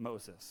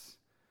Moses.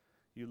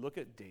 You look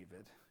at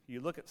David.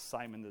 You look at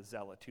Simon the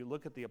Zealot. You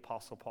look at the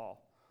Apostle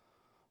Paul.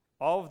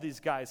 All of these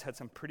guys had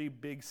some pretty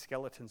big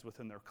skeletons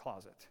within their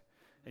closet.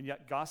 And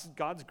yet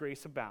God's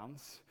grace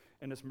abounds,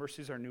 and his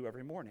mercies are new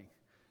every morning.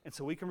 And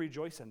so we can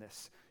rejoice in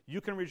this. You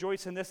can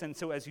rejoice in this. And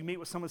so as you meet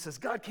with someone who says,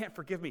 God can't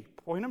forgive me,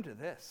 point them to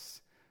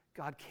this.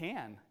 God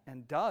can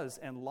and does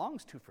and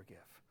longs to forgive.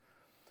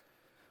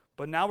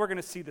 But now we're going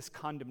to see this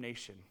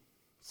condemnation.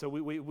 So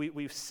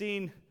we've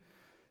seen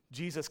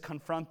Jesus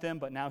confront them,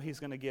 but now he's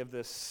going to give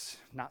this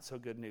not so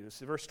good news.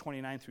 Verse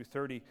 29 through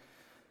 30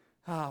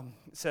 it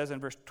says in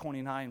verse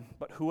 29,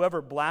 but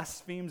whoever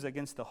blasphemes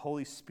against the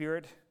Holy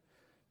Spirit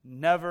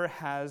never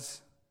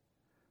has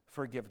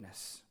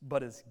forgiveness,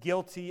 but is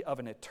guilty of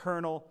an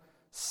eternal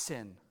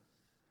sin.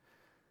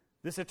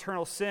 This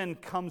eternal sin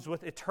comes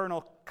with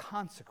eternal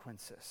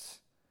consequences.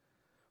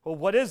 Well,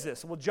 what is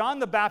this? Well, John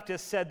the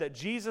Baptist said that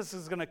Jesus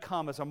is going to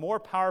come as a more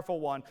powerful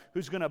one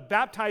who's going to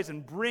baptize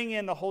and bring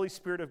in the Holy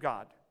Spirit of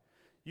God.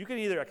 You can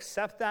either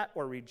accept that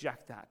or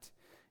reject that.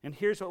 And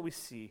here's what we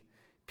see.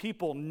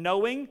 People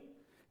knowing,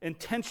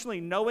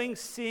 intentionally knowing,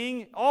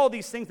 seeing all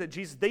these things that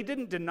Jesus, they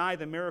didn't deny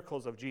the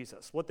miracles of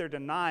Jesus. What they're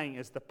denying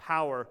is the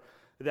power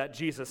that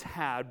Jesus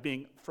had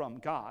being from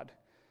God.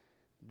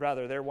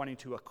 Rather, they're wanting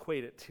to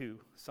equate it to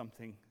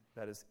something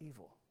that is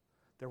evil.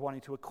 They're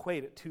wanting to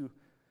equate it to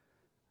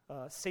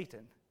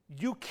Satan.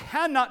 You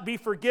cannot be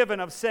forgiven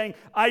of saying,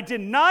 I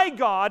deny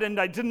God and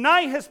I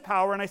deny his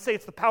power and I say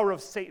it's the power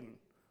of Satan.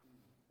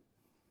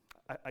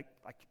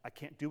 I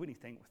can't do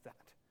anything with that.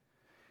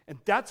 And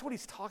that's what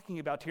he's talking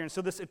about here. And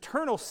so this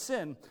eternal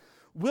sin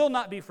will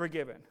not be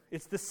forgiven.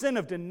 It's the sin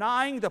of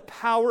denying the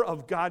power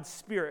of God's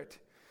Spirit.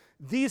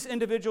 These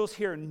individuals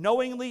here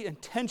knowingly,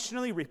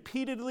 intentionally,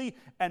 repeatedly,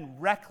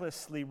 and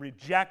recklessly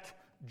reject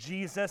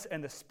Jesus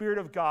and the Spirit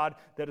of God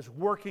that is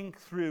working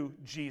through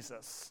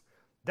Jesus.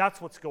 That's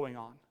what's going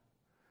on.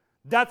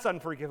 That's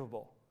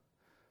unforgivable.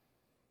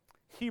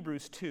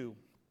 Hebrews 2.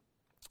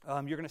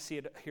 You're going to see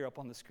it here up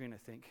on the screen, I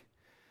think.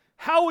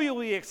 How will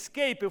we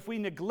escape if we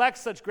neglect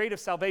such great of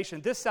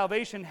salvation? This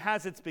salvation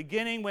has its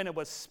beginning when it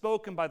was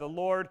spoken by the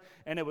Lord,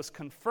 and it was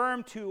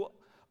confirmed to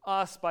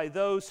us by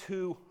those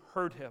who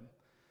heard him.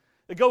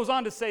 It goes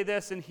on to say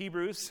this in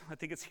Hebrews. I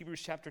think it's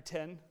Hebrews chapter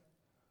 10.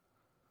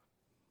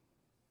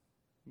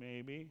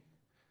 Maybe.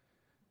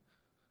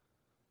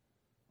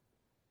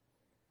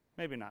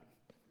 Maybe not.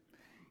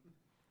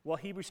 Well,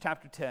 Hebrews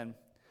chapter 10,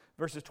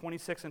 verses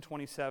 26 and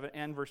 27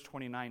 and verse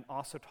 29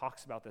 also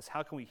talks about this.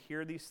 How can we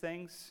hear these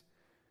things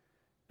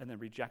and then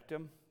reject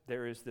them?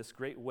 There is this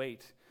great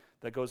weight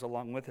that goes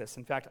along with this.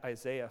 In fact,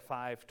 Isaiah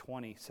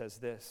 5:20 says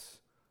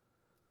this.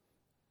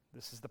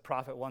 This is the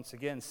prophet once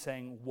again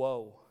saying,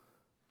 woe,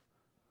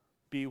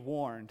 be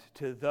warned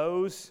to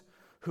those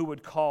who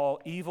would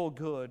call evil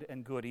good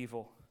and good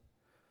evil,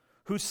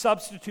 who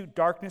substitute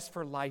darkness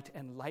for light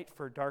and light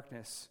for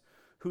darkness,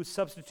 who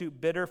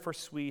substitute bitter for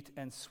sweet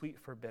and sweet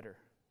for bitter.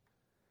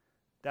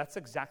 That's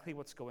exactly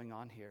what's going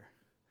on here.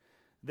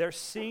 They're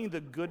seeing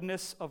the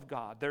goodness of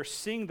God. They're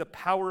seeing the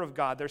power of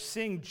God. They're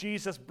seeing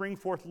Jesus bring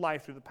forth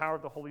life through the power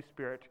of the Holy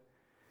Spirit.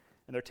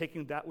 And they're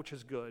taking that which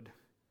is good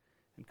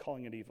and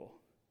calling it evil.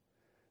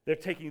 They're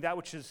taking that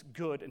which is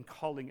good and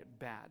calling it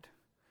bad.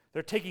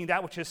 They're taking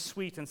that which is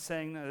sweet and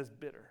saying that is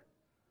bitter.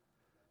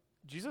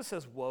 Jesus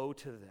says, woe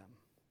to them.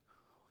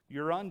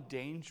 You're on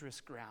dangerous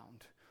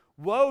ground.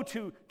 Woe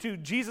to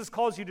Jesus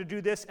calls you to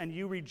do this and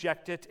you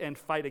reject it and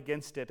fight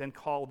against it and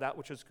call that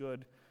which is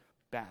good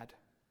bad.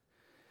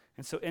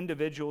 And so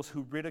individuals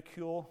who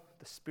ridicule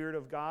the Spirit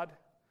of God,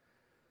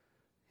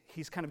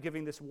 he's kind of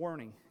giving this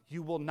warning.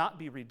 You will not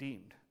be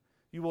redeemed.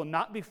 You will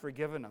not be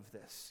forgiven of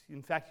this.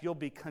 In fact, you'll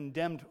be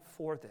condemned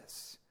for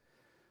this.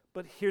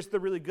 But here's the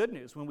really good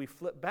news. When we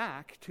flip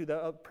back to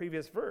the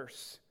previous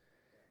verse,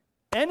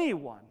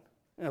 anyone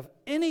of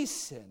any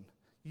sin,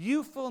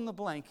 you fill in the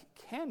blank,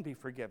 can be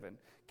forgiven,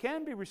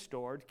 can be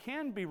restored,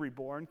 can be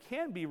reborn,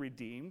 can be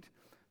redeemed.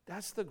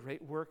 That's the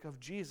great work of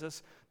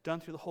Jesus done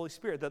through the Holy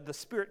Spirit. The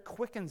Spirit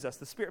quickens us.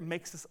 The Spirit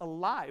makes us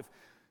alive.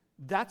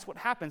 That's what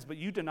happens. But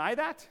you deny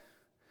that,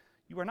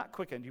 you are not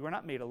quickened. You are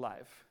not made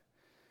alive.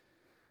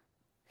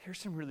 Here's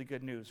some really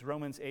good news.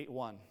 Romans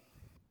 8:1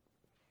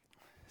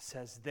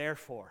 says,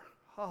 therefore,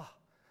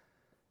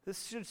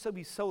 this should still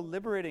be so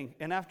liberating.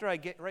 And after I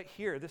get right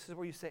here, this is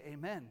where you say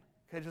amen.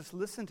 Okay, just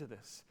listen to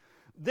this.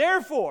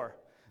 Therefore,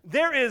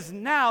 there is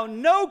now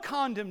no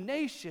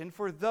condemnation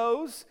for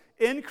those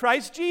in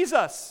Christ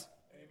Jesus.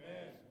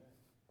 Amen.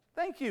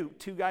 Thank you,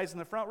 two guys in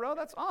the front row.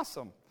 That's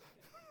awesome.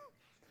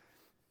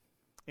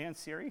 And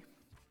Siri,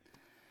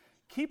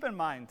 keep in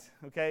mind,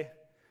 okay,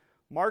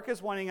 Mark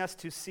is wanting us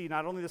to see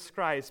not only the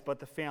scribes, but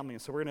the family.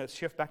 And so we're going to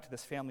shift back to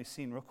this family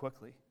scene real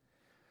quickly.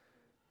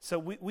 So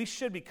we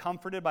should be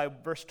comforted by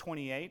verse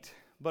 28,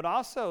 but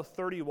also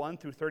 31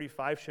 through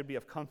 35 should be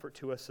of comfort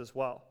to us as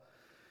well.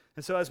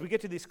 And so as we get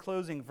to these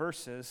closing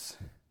verses,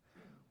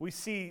 we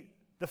see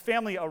the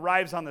family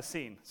arrives on the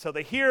scene. So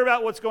they hear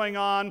about what's going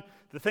on,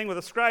 the thing with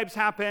the scribes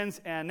happens,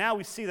 and now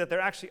we see that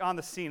they're actually on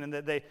the scene and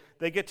that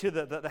they get to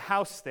the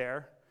house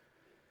there.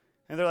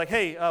 And they're like,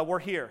 hey, we're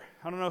here.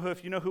 I don't know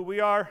if you know who we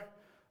are.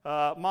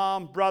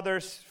 Mom,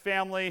 brothers,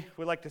 family,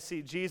 we'd like to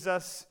see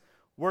Jesus.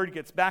 Word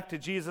gets back to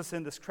Jesus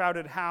in this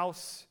crowded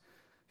house.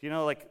 You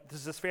know, like, this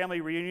is this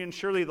family reunion.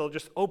 Surely they'll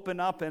just open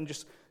up and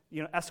just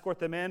escort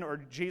them in, or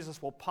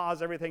Jesus will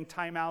pause everything,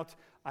 time out,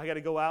 I got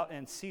to go out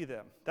and see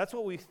them. That's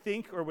what we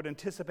think or would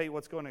anticipate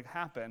what's going to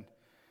happen.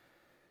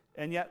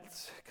 And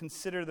yet,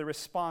 consider the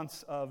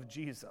response of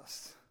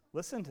Jesus.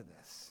 Listen to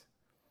this.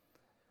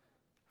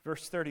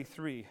 Verse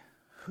 33,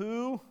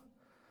 who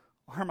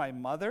are my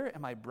mother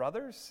and my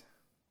brothers?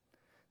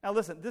 Now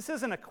listen, this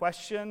isn't a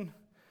question.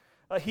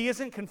 He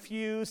isn't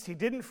confused. He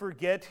didn't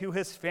forget who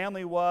his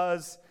family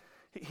was.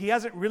 He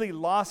hasn't really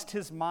lost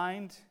his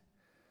mind.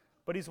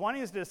 But he's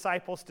wanting his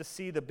disciples to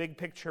see the big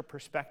picture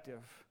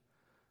perspective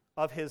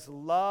of his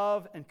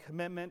love and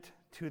commitment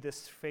to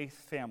this faith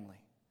family.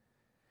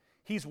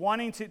 He's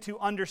wanting to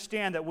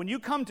understand that when you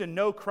come to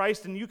know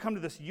Christ and you come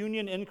to this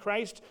union in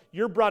Christ,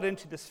 you're brought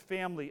into this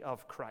family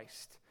of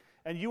Christ.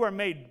 And you are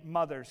made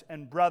mothers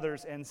and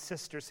brothers and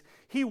sisters.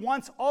 He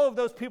wants all of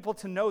those people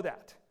to know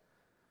that.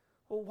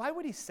 Well, why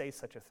would he say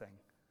such a thing?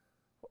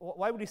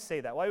 Why would he say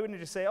that? Why wouldn't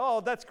he just say,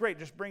 oh, that's great,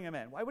 just bring him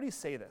in? Why would he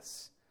say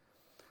this?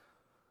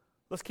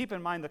 Let's keep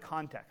in mind the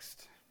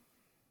context.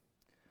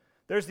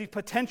 There's these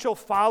potential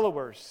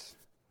followers.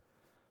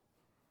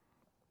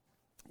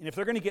 And if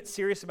they're going to get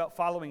serious about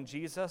following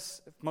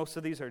Jesus, if most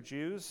of these are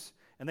Jews,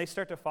 and they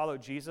start to follow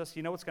Jesus,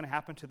 you know what's going to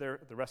happen to the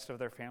rest of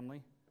their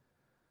family?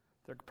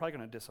 They're probably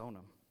going to disown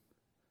them.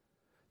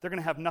 They're going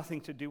to have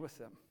nothing to do with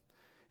them.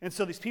 And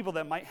so these people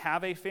that might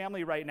have a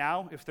family right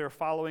now, if they're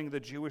following the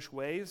Jewish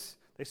ways,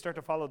 they start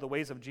to follow the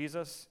ways of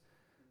Jesus,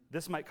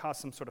 this might cause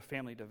some sort of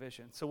family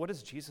division. So what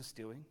is Jesus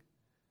doing?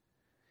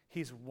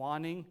 He's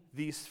wanting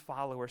these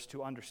followers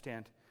to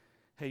understand,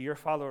 hey, you're a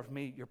follower of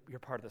me, you're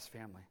part of this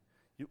family.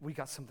 We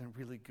got something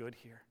really good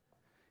here.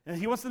 And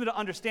he wants them to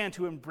understand,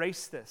 to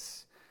embrace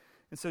this.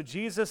 And so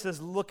Jesus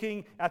is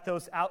looking at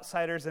those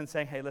outsiders and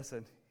saying, hey,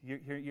 listen,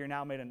 you're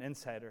now made an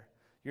insider.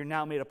 You're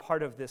now made a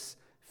part of this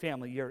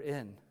family you're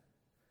in.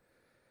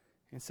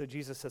 And so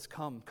Jesus says,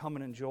 come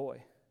and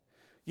enjoy.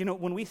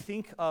 When we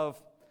think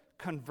of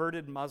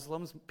converted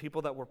Muslims,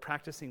 people that were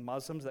practicing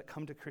Muslims that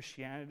come to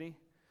Christianity,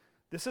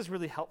 this is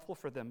really helpful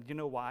for them. You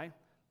know why?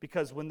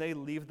 Because when they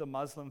leave the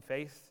Muslim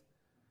faith,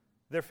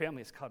 their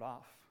family is cut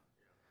off.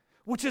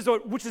 Which is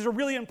a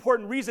really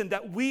important reason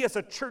that we as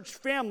a church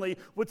family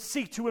would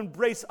seek to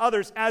embrace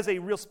others as a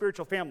real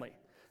spiritual family.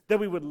 That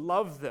we would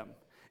love them,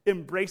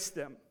 embrace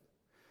them.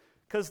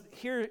 Because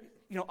here,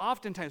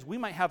 oftentimes we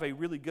might have a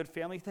really good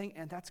family thing,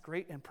 and that's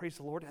great, and praise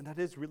the Lord, and that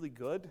is really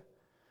good.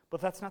 But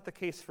that's not the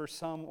case for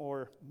some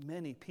or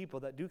many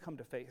people that do come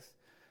to faith.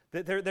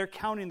 They're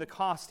counting the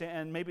cost,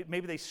 and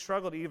maybe they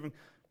struggle to even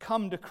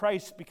come to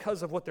Christ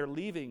because of what they're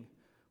leaving,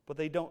 but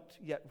they don't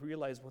yet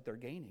realize what they're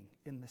gaining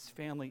in this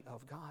family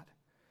of God.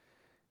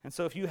 And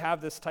so if you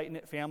have this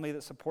tight-knit family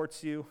that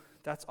supports you,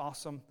 that's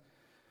awesome.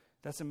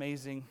 That's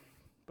amazing.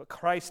 But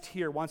Christ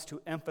here wants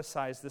to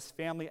emphasize this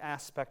family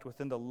aspect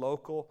within the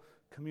local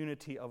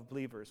community of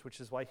believers, which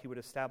is why he would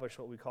establish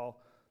what we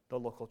call the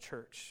local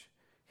church.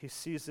 He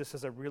sees this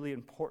as a really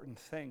important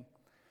thing.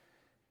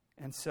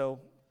 And so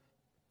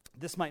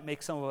this might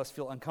make some of us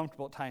feel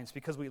uncomfortable at times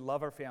because we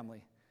love our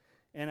family.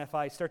 And if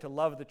I start to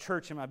love the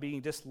church, am I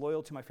being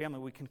disloyal to my family?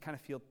 We can kind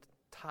of feel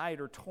tied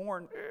or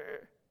torn.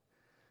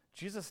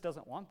 Jesus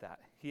doesn't want that.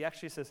 He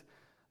actually says,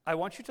 I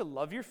want you to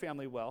love your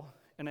family well,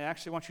 and I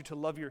actually want you to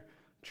love your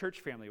church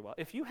family well.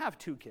 If you have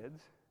 2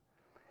 kids,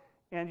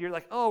 and you're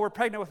like, oh, we're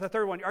pregnant with a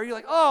 3rd one, are you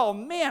like, oh,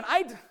 man,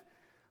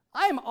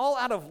 I'm all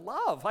out of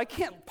love. I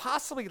can't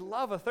possibly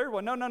love a 3rd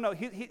one. No.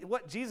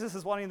 What Jesus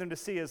is wanting them to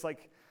see is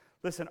like,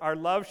 listen, our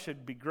love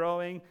should be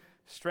growing,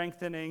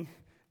 strengthening,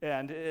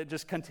 and it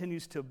just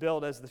continues to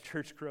build as the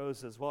church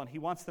grows as well. And he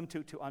wants them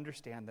to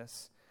understand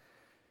this.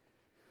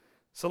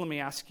 So let me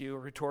ask you,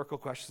 rhetorical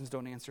questions,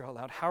 don't answer out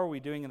loud. How are we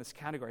doing in this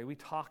category? We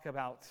talk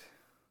about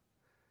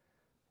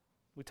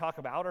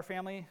our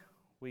family,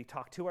 we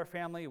talk to our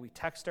family, we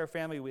text our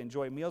family, we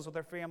enjoy meals with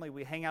our family,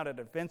 we hang out at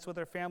events with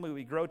our family,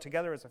 we grow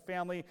together as a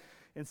family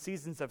in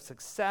seasons of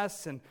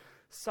success and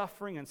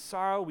suffering and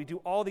sorrow. We do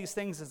all these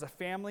things as a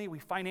family. We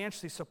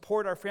financially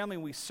support our family,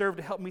 and we serve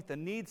to help meet the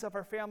needs of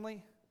our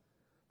family.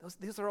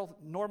 These are all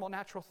normal,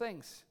 natural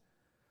things.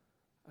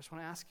 I just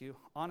want to ask you,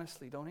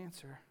 honestly, don't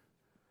answer.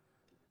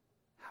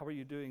 How are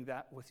you doing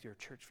that with your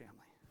church family?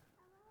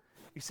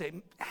 You say,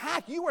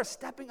 you are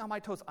stepping on my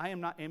toes. I am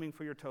not aiming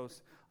for your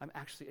toes. I'm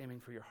actually aiming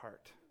for your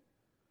heart.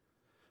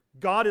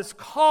 God is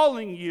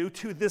calling you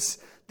to this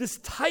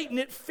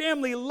tight-knit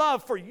family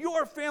love for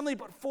your family,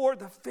 but for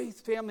the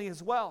faith family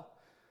as well.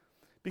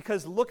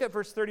 Because look at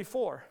verse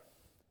 34.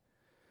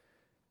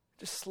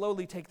 Just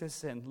slowly take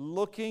this in.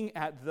 Looking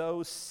at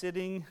those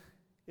sitting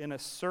in a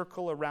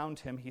circle around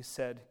him, he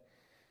said,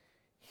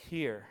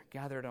 here,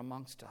 gathered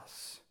amongst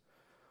us,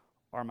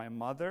 are my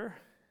mother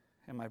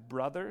and my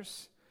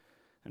brothers,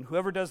 and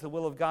whoever does the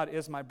will of God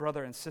is my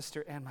brother and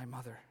sister and my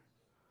mother.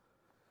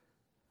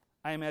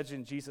 I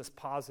imagine Jesus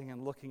pausing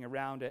and looking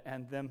around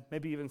and them,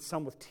 maybe even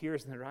some with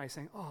tears in their eyes,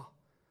 saying, oh,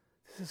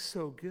 this is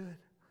so good.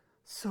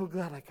 So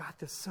glad I got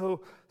this.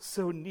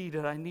 So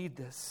needed. I need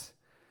this.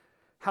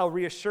 How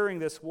reassuring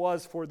this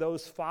was for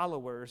those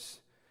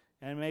followers,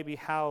 and maybe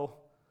how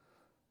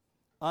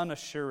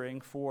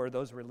unassuring for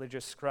those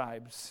religious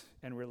scribes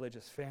and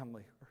religious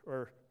family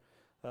or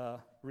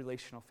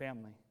relational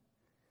family,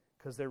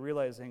 because they're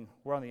realizing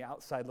we're on the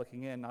outside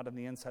looking in, not on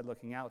the inside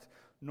looking out.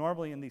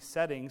 Normally in these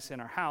settings in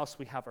our house,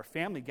 we have our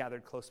family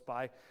gathered close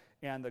by,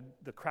 and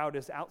the crowd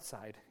is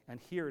outside, and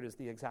here it is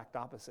the exact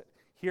opposite.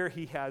 Here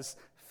he has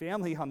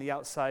family on the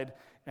outside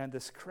and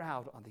this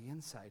crowd on the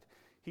inside.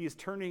 He is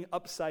turning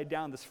upside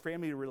down this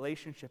family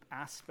relationship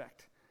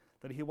aspect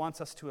that he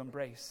wants us to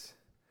embrace.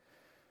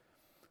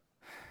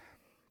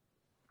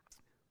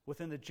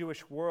 Within the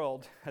Jewish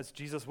world, as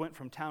Jesus went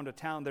from town to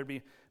town, there'd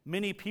be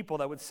many people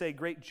that would say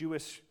great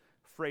Jewish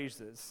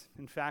phrases.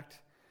 In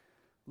fact,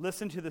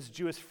 listen to this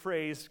Jewish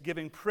phrase,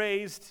 giving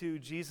praise to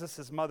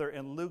Jesus' mother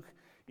in Luke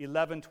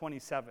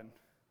 11:27.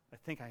 I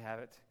think I have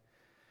it.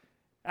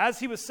 As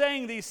he was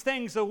saying these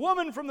things, a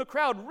woman from the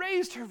crowd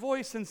raised her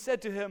voice and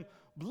said to him,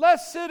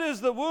 "Blessed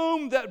is the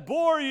womb that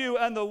bore you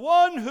and the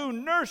one who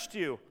nursed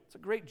you." It's a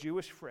great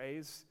Jewish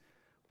phrase.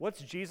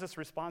 What's Jesus'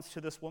 response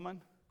to this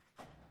woman?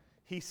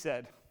 He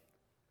said,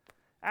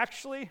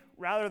 actually,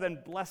 rather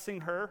than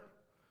blessing her,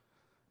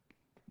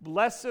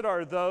 blessed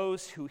are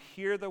those who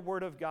hear the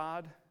word of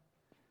God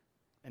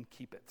and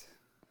keep it.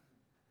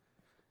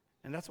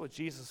 And that's what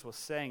Jesus was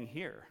saying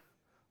here.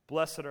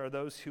 Blessed are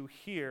those who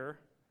hear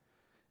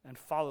and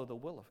follow the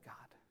will of God.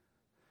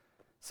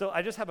 So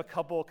I just have a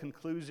couple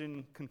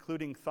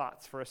concluding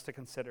thoughts for us to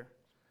consider.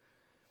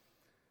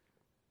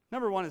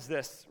 Number one is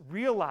this: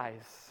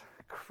 realize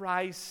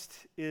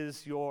Christ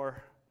is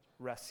your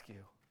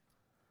rescue.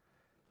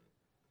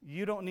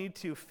 You don't need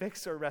to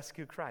fix or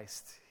rescue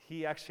Christ.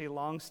 He actually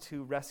longs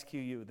to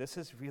rescue you. This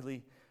is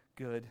really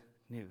good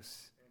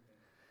news.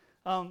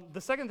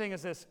 The second thing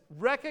is this: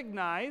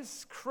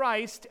 recognize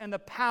Christ and the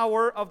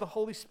power of the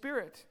Holy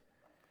Spirit.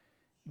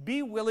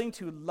 Be willing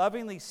to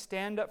lovingly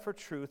stand up for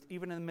truth,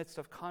 even in the midst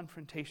of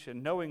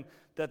confrontation, knowing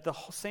that the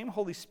same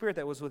Holy Spirit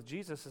that was with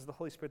Jesus is the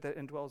Holy Spirit that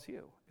indwells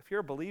you. If you're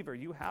a believer,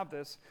 you have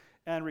this,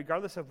 and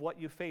regardless of what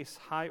you face,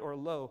 high or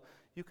low,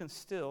 you can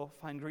still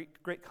find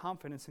great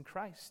confidence in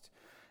Christ.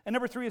 And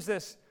number three is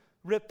this: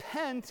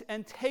 repent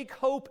and take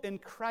hope in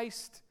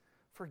Christ's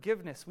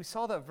forgiveness. We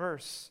saw that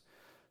verse.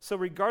 So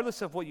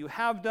regardless of what you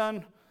have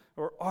done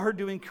or are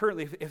doing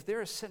currently, if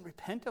there is sin,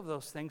 repent of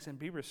those things and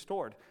be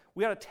restored.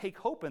 We ought to take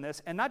hope in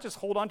this and not just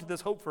hold on to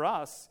this hope for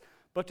us,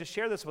 but to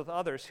share this with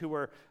others who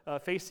are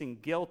facing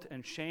guilt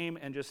and shame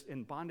and just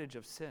in bondage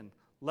of sin.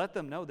 Let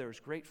them know there is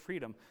great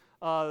freedom.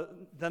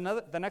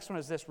 The next one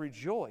is this: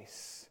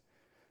 rejoice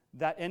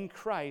that in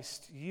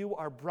Christ you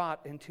are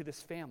brought into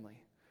this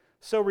family.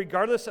 So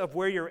regardless of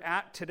where you're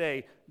at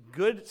today,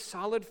 good,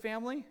 solid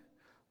family,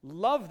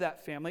 love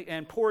that family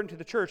and pour into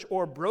the church.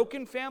 Or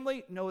broken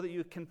family, know that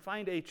you can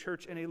find a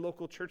church in a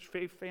local church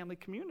faith family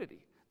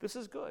community. This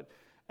is good.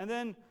 And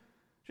then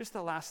just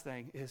the last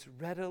thing is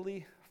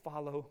readily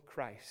follow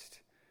Christ.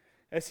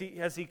 As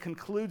he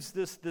concludes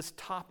this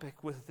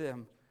topic with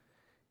them,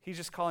 he's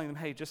just calling them,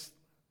 hey, just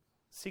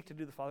seek to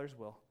do the Father's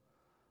will.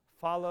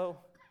 Follow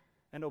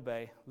and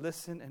obey.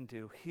 Listen and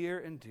do. Hear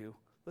and do.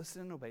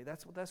 Listen and obey.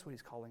 That's what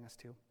he's calling us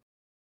to.